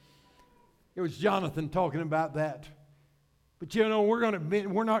those? It was Jonathan talking about that. But you know, we're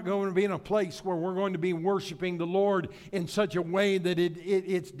not going to be in a place where we're going to be worshiping the Lord in such a way that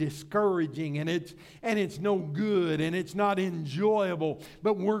it's discouraging and it's no good and it's not enjoyable.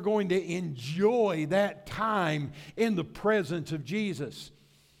 But we're going to enjoy that time in the presence of Jesus.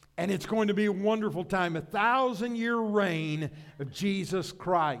 And it's going to be a wonderful time, 1,000-year reign of Jesus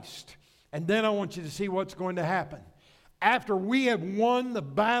Christ. And then I want you to see what's going to happen. After we have won the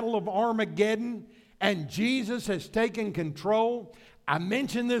battle of Armageddon and Jesus has taken control, I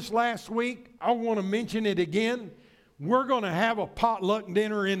mentioned this last week. I want to mention it again. We're going to have a potluck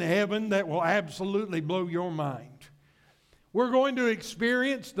dinner in heaven that will absolutely blow your mind. We're going to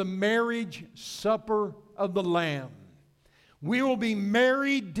experience the marriage supper of the Lamb. We will be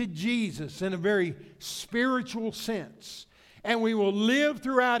married to Jesus in a very spiritual sense. And we will live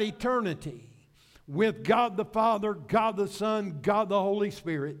throughout eternity with God the Father, God the Son, God the Holy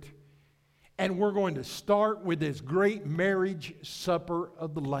Spirit. And we're going to start with this great marriage supper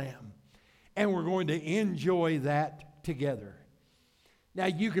of the Lamb. And we're going to enjoy that together. Now,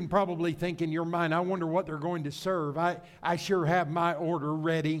 you can probably think in your mind, I wonder what they're going to serve. I sure have my order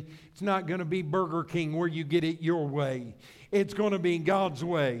ready. It's not going to be Burger King where you get it your way. It's going to be God's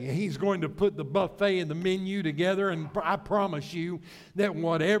way. He's going to put the buffet and the menu together, and I promise you that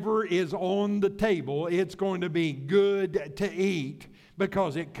whatever is on the table, it's going to be good to eat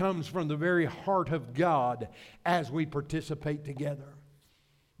because it comes from the very heart of God as we participate together.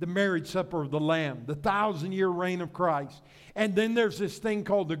 The marriage supper of the Lamb, the 1,000-year reign of Christ. And then there's this thing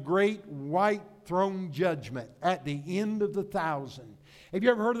called the great white throne judgment at the end of the 1,000. Have you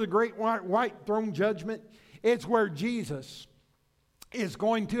ever heard of the great white throne judgment? It's where Jesus is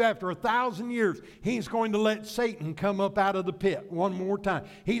going to, after 1,000 years, he's going to let Satan come up out of the pit one more time.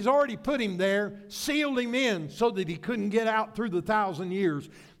 He's already put him there, sealed him in so that he couldn't get out through the 1,000 years.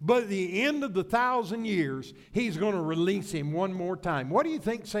 But at the end of the 1,000 years, he's going to release him one more time. What do you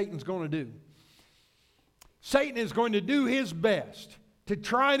think Satan's going to do? Satan is going to do his best to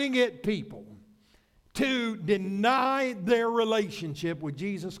try to get people to deny their relationship with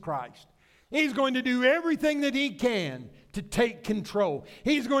Jesus Christ. He's going to do everything that he can to take control.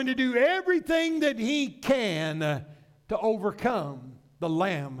 He's going to do everything that he can to overcome the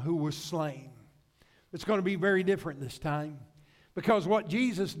Lamb who was slain. It's going to be very different this time because what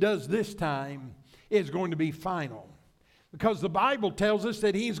Jesus does this time is going to be final. Because the Bible tells us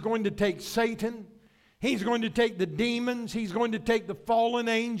that he's going to take Satan, he's going to take the demons, he's going to take the fallen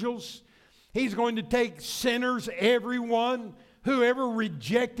angels, he's going to take sinners, everyone who ever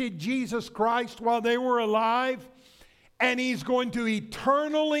rejected Jesus Christ while they were alive, and He's going to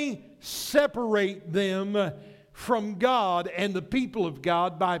eternally separate them from God and the people of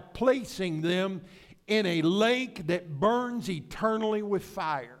God by placing them in a lake that burns eternally with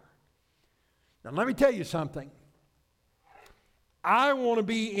fire. Now let me tell you something. I want to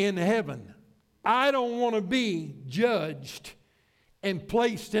be in heaven. I don't want to be judged and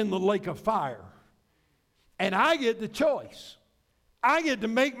placed in the lake of fire. And I get the choice. I get to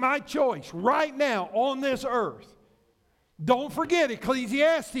make my choice right now on this earth. Don't forget,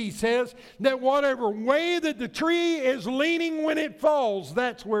 Ecclesiastes says that whatever way that the tree is leaning when it falls,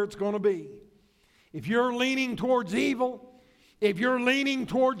 that's where it's going to be. If you're leaning towards evil, if you're leaning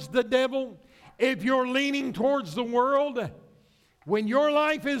towards the devil, if you're leaning towards the world, when your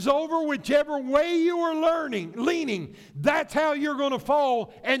life is over, whichever way you are leaning, that's how you're going to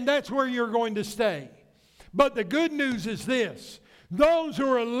fall, and that's where you're going to stay. But the good news is this. Those who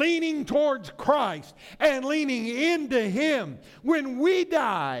are leaning towards Christ and leaning into Him, when we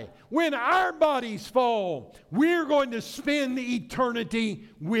die, when our bodies fall, we're going to spend eternity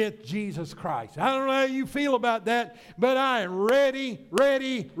with Jesus Christ. I don't know how you feel about that, but I am ready,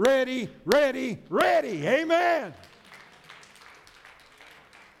 ready, ready, ready, ready. Amen.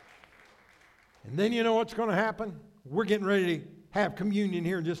 And then you know what's going to happen? We're getting ready to have communion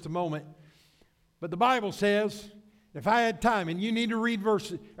here in just a moment. But the Bible says, if I had time, and you need to read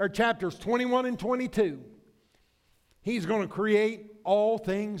chapters 21 and 22, He's going to create all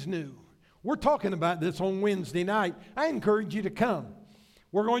things new. We're talking about this on Wednesday night. I encourage you to come.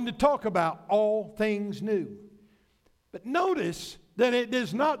 We're going to talk about all things new. But notice that it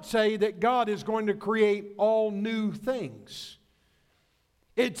does not say that God is going to create all new things.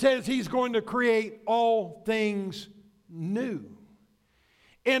 It says He's going to create all things new.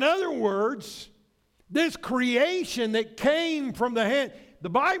 In other words, this creation that came from the hand, the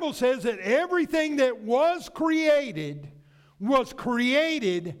Bible says that everything that was created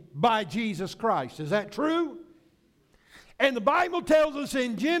by Jesus Christ. Is that true? And the Bible tells us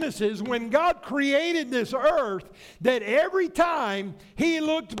in Genesis, when God created this earth, that every time He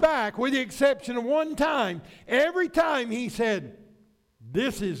looked back, with the exception of one time, every time He said,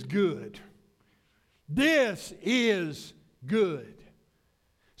 "This is good. This is good."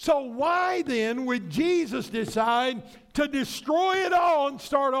 So why then would Jesus decide to destroy it all and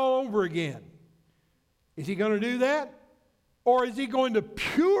start all over again? Is He going to do that? Or is He going to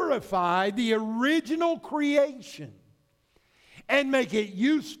purify the original creation and make it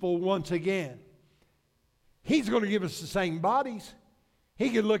useful once again? He's going to give us the same bodies. He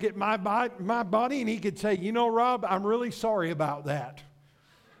could look at my body and He could say, "You know, Rob, I'm really sorry about that.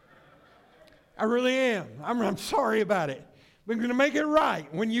 I really am. I'm sorry about it. We're going to make it right.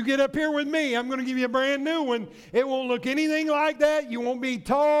 When you get up here with me, I'm going to give you a brand new one. It won't look anything like that. You won't be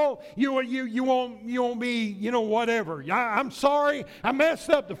tall. You won't be, whatever. I'm sorry. I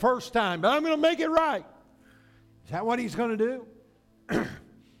messed up the first time, but I'm going to make it right." Is that what He's going to do?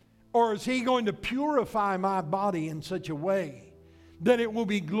 Or is He going to purify my body in such a way that it will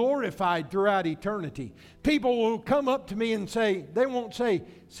be glorified throughout eternity? People will come up to me and say, they won't say,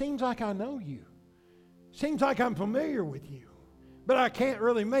 "Seems like I know you. Seems like I'm familiar with you, but I can't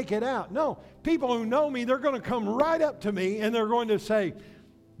really make it out." No, people who know me, they're going to come right up to me and they're going to say,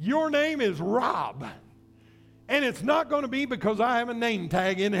 "Your name is Rob." And it's not going to be because I have a name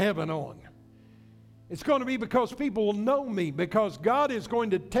tag in heaven on. It's going to be because people will know me, because God is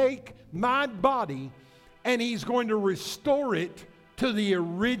going to take my body and He's going to restore it to the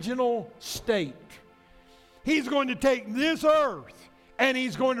original state. He's going to take this earth and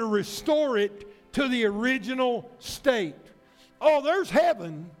He's going to restore it to the original state. Oh, there's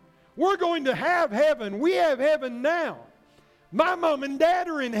heaven. We're going to have heaven. We have heaven now. My mom and dad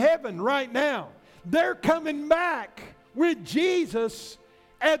are in heaven right now. They're coming back with Jesus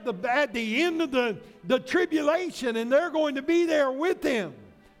at the end of the tribulation, and they're going to be there with Him.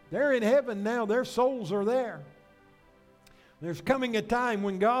 They're in heaven now. Their souls are there. There's coming a time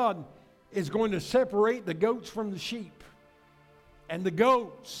when God is going to separate the goats from the sheep. And the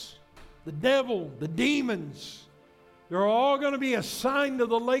goats, the devil, the demons, they're all going to be assigned to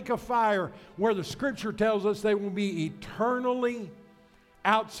the lake of fire, where the Scripture tells us they will be eternally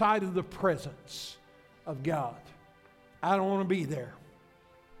outside of the presence of God. I don't want to be there.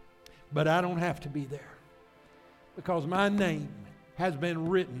 But I don't have to be there, because my name has been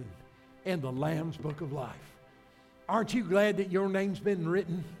written in the Lamb's Book of Life. Aren't you glad that your name's been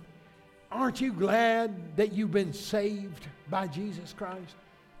written? Aren't you glad that you've been saved by Jesus Christ?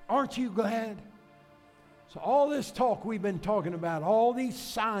 Aren't you glad? So all this talk we've been talking about, all these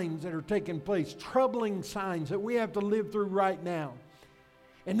signs that are taking place, troubling signs that we have to live through right now,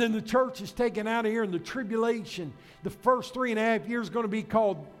 And then the church is taken out of here in the tribulation. The first 3.5 years is going to be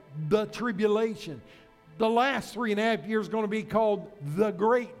called the tribulation. The last 3.5 years is going to be called the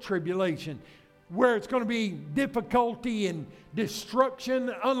great tribulation, where it's going to be difficulty and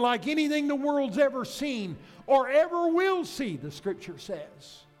destruction unlike anything the world's ever seen or ever will see, the Scripture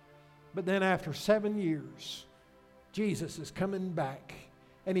says. But then after 7 years, Jesus is coming back,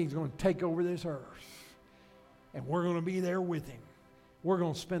 and He's going to take over this earth. And we're going to be there with Him. We're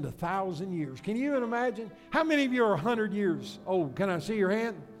going to spend 1,000 years. Can you even imagine? How many of you are 100 years old? Can I see your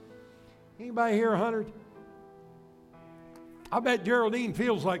hand? Anybody here 100? I bet Geraldine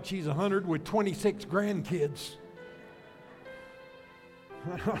feels like she's 100 with 26 grandkids.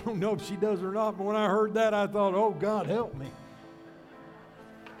 I don't know if she does or not, but when I heard that, I thought, oh, God, help me.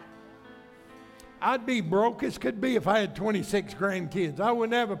 I'd be broke as could be if I had 26 grandkids. I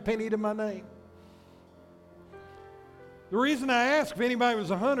wouldn't have a penny to my name. The reason I asked if anybody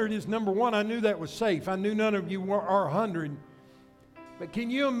was 100 is, number one, I knew that was safe. I knew none of you are 100. But can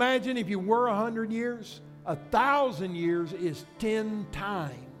you imagine if you were 100 years? 1,000 years is 10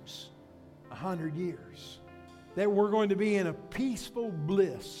 times 100 years. That we're going to be in a peaceful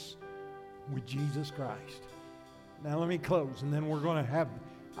bliss with Jesus Christ. Now let me close, and then we're going to have,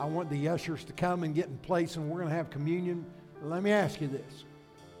 I want the ushers to come and get in place, and we're going to have communion. Let me ask you this.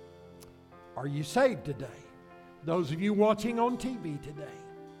 Are you saved today? Those of you watching on TV today,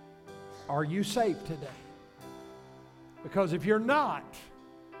 are you saved today? Because if you're not,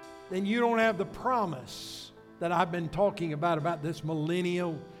 then you don't have the promise that I've been talking about this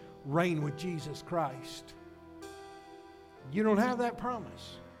millennial reign with Jesus Christ. You don't have that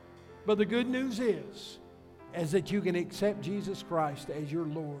promise. But the good news is that you can accept Jesus Christ as your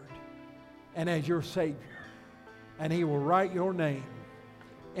Lord and as your Savior. And He will write your name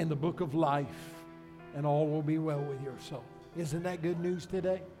in the book of life, and all will be well with your soul. Isn't that good news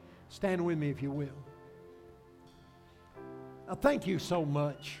today? Stand with me if you will. Now, thank you so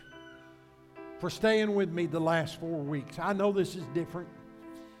much for staying with me the last 4 weeks. I know this is different.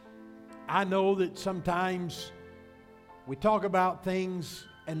 I know that sometimes we talk about things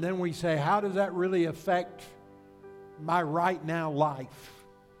and then we say, how does that really affect my right now life?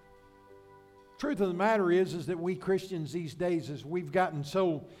 Truth of the matter is that we Christians these days, as we've gotten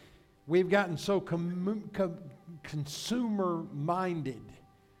so consumer minded,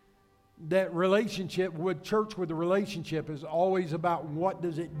 that relationship with church, with the relationship is always about what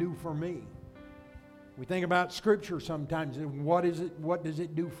does it do for me. We think about Scripture sometimes and what does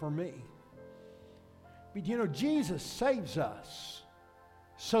it do for me? But you know, Jesus saves us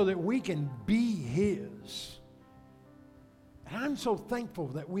so that we can be His. And I'm so thankful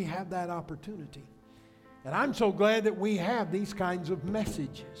that we have that opportunity. And I'm so glad that we have these kinds of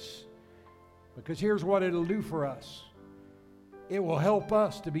messages. Because here's what it'll do for us. It will help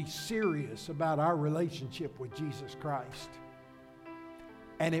us to be serious about our relationship with Jesus Christ.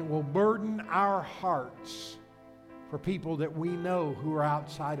 And it will burden our hearts for people that we know who are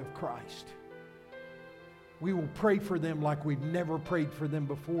outside of Christ. We will pray for them like we've never prayed for them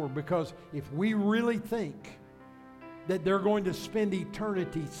before, because if we really think that they're going to spend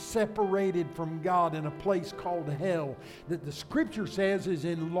eternity separated from God in a place called hell, that the Scripture says is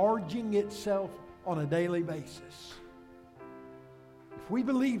enlarging itself on a daily basis. If we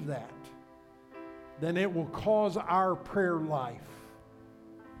believe that, then it will cause our prayer life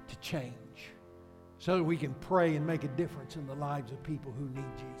to change so that we can pray and make a difference in the lives of people who need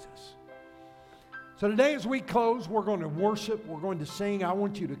Jesus. So today as we close, we're going to worship, we're going to sing. I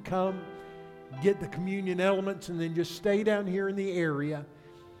want you to come, get the communion elements, and then just stay down here in the area.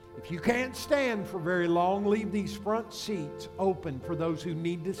 If you can't stand for very long, leave these front seats open for those who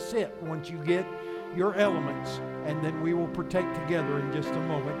need to sit once you get your elements, and then we will partake together in just a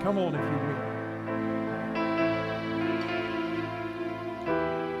moment. Come on if you will.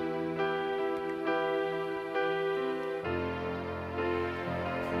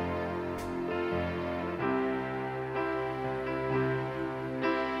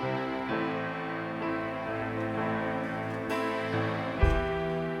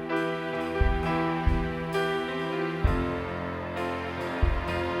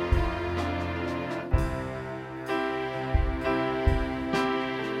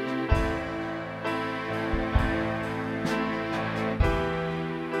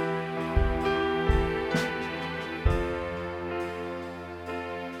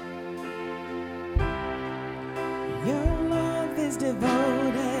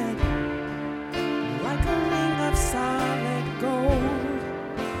 Devoted like a ring of solid gold,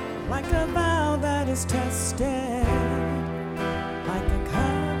 like a vow that is tested, like a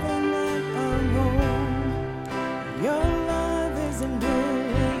covenant of old. Your love is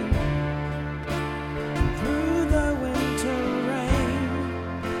enduring.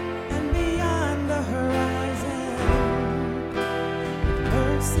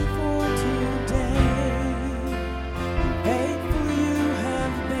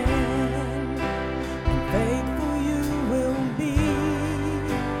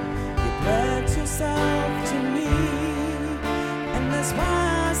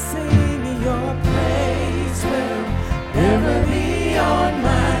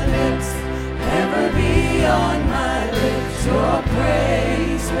 on my lips. Your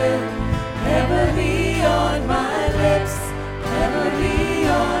praise will ever be on my lips. Ever be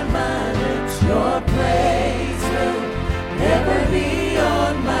on my lips. Your praise will ever be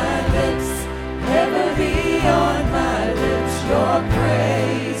on my lips. Ever be on my lips. Your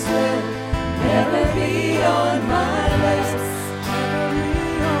praise will ever be on my lips. Ever be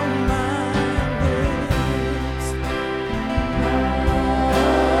on my lips.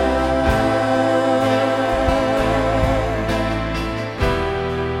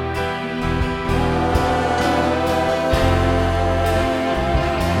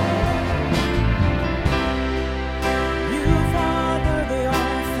 You father the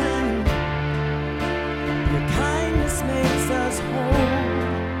orphan. Your kindness makes us whole.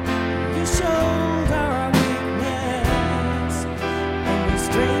 You shoulder our weakness, and your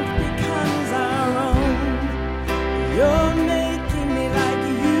strength becomes our own. You're making me like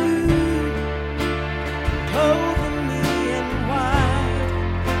you, clothing me in white,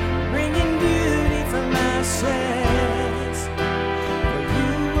 bringing beauty from ashes. For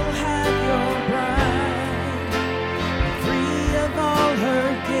you will have your bride, free of all her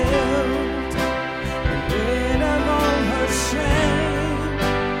guilt, rid of all her shame,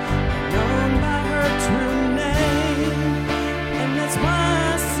 known by her true name. And that's why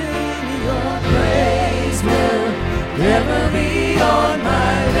I sing your praise will ever be on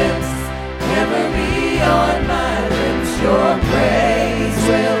my lips. Ever be on my lips. Your praise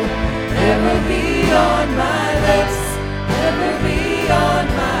will ever be on my lips. Ever be on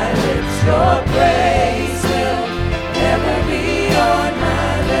my lips. Your praise will ever be on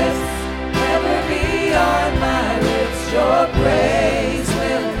my lips. Ever be on my lips. Your praise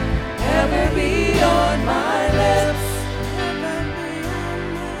will ever be on my lips. Ever be on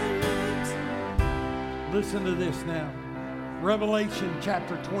my lips. Listen to this now. Revelation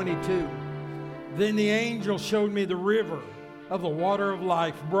chapter 22. Then the angel showed me the river of the water of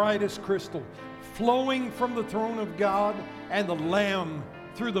life, bright as crystal, flowing from the throne of God and the Lamb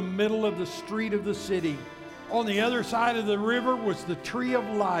through the middle of the street of the city. On the other side of the river was the tree of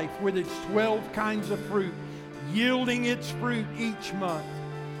life with its 12 kinds of fruit, yielding its fruit each month.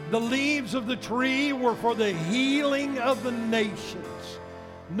 The leaves of the tree were for the healing of the nations.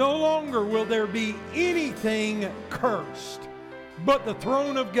 No longer will there be anything cursed, but the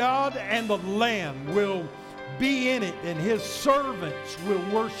throne of God and the Lamb will be in it, and his servants will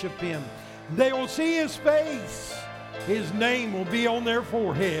worship him. They will see his face. His name will be on their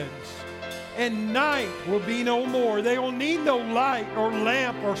foreheads. And night will be no more. They will need no light or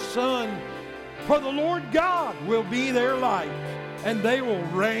lamp or sun, for the Lord God will be their light, and they will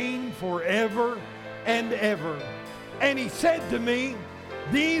reign forever and ever. And he said to me,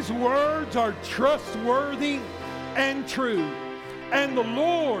 these words are trustworthy and true. And the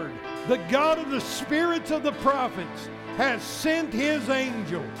Lord, the God of the spirits of the prophets, has sent his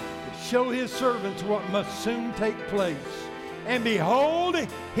angel to show his servants what must soon take place. And behold,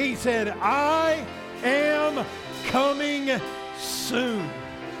 he said, I am coming soon.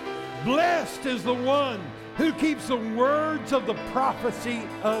 Blessed is the one who keeps the words of the prophecy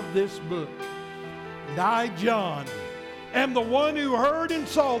of this book. And I, John, am the one who heard and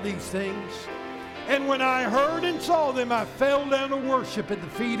saw these things. And when I heard and saw them, I fell down to worship at the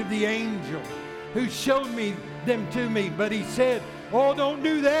feet of the angel who showed them to me. But he said, oh, don't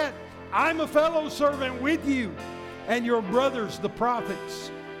do that. I'm a fellow servant with you and your brothers, the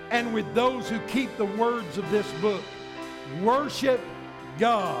prophets, and with those who keep the words of this book. Worship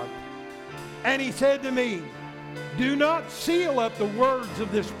God. And he said to me, do not seal up the words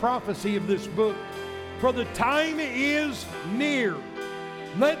of this prophecy of this book, for the time is near.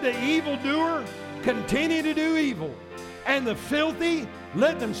 Let the evildoer continue to do evil, and the filthy,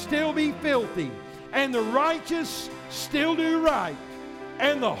 let them still be filthy, and the righteous still do right,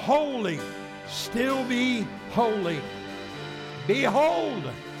 and the holy still be holy. Behold,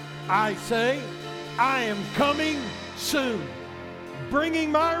 I say, I am coming soon,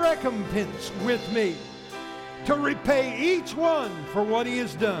 bringing my recompense with me, to repay each one for what he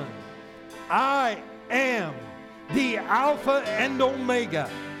has done. I am the Alpha and Omega.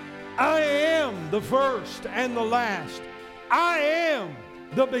 I am the first and the last. I am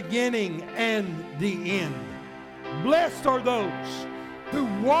the beginning and the end. Blessed are those who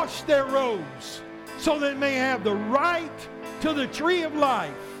wash their robes, so that they may have the right to the tree of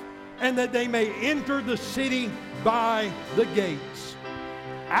life, and that they may enter the city by the gates.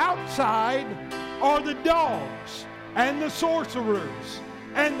 Outside are the dogs and the sorcerers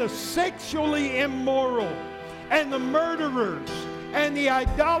and the sexually immoral and the murderers and the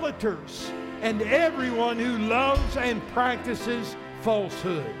idolaters and everyone who loves and practices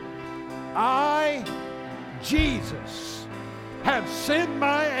falsehood. I Jesus, have sent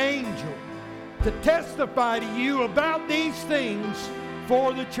my angel to testify to you about these things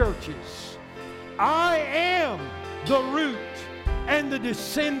for the churches. I am the root and the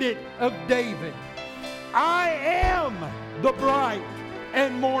descendant of David. I am the bright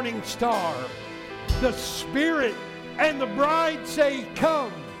and morning star. The Spirit and the bride say,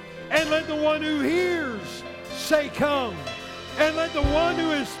 come. And let the one who hears say, come. And let the one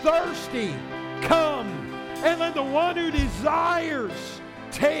who is thirsty come. And let the one who desires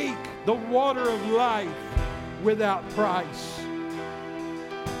take the water of life without price.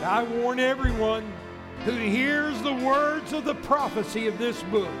 I warn everyone who hears the words of the prophecy of this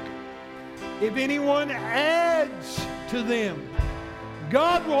book, if anyone adds to them,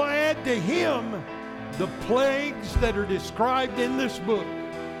 God will add to him the plagues that are described in this book.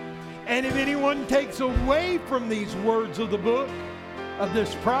 And if anyone takes away from these words of the book, of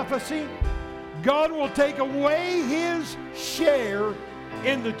this prophecy, God will take away his share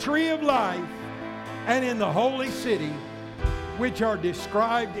in the tree of life and in the holy city, which are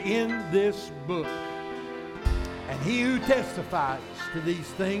described in this book. And he who testifies to these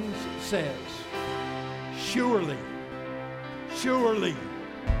things says, surely, surely,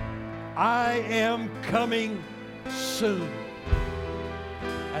 I am coming soon.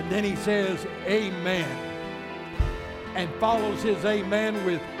 And then he says, amen. And follows his amen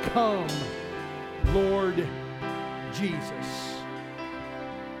with, come, Lord Jesus.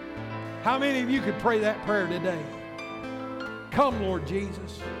 How many of you could pray that prayer today? Come, Lord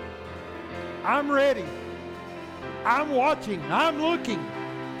Jesus. I'm ready. I'm watching. I'm looking.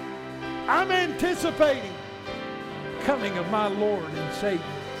 I'm anticipating the coming of my Lord and Savior,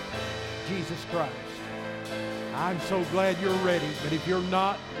 Jesus Christ. I'm so glad you're ready, but if you're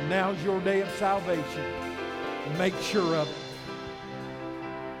not, now's your day of salvation. Make sure of it.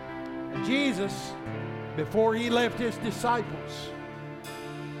 Jesus, before he left his disciples,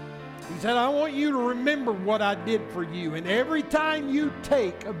 he said, I want you to remember what I did for you. And every time you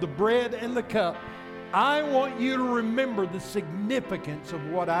take of the bread and the cup, I want you to remember the significance of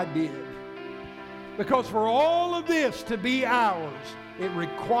what I did. Because for all of this to be ours, it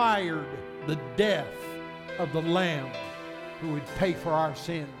required the death of the Lamb who would pay for our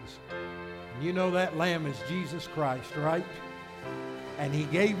sins. And you know that Lamb is Jesus Christ, right? And he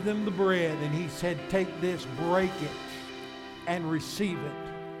gave them the bread and he said, take this, break it, and receive it.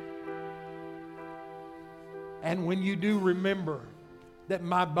 And when you do, remember that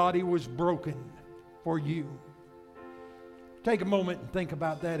my body was broken for you. Take a moment and think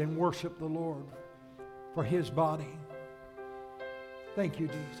about that and worship the Lord for his body. Thank you,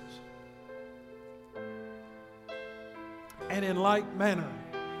 Jesus. And in like manner,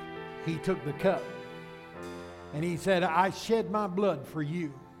 he took the cup and he said, I shed my blood for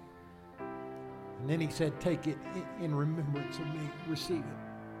you. And then he said, take it in remembrance of me. Receive it.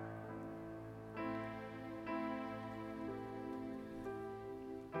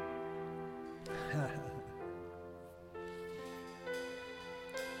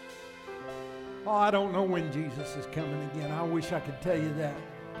 Oh, I don't know when Jesus is coming again. I wish I could tell you that.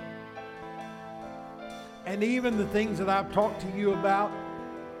 And even the things that I've talked to you about,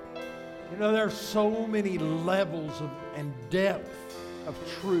 you know, there's so many levels and depth of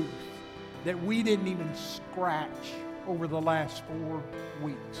truth that we didn't even scratch over the last 4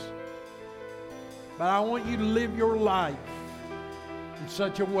 weeks. But I want you to live your life in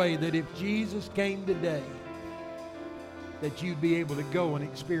such a way that if Jesus came today, that you'd be able to go and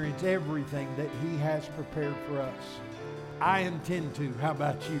experience everything that he has prepared for us. I intend to. How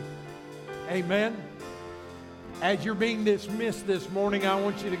about you? Amen? As you're being dismissed this morning, I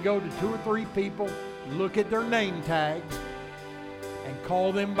want you to go to 2 or 3 people, look at their name tags, and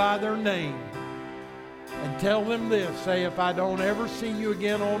call them by their name. And tell them this. Say, if I don't ever see you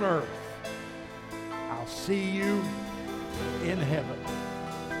again on earth, I'll see you in heaven.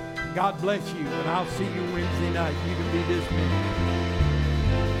 God bless you, and I'll see you Wednesday night. You can be dismissed.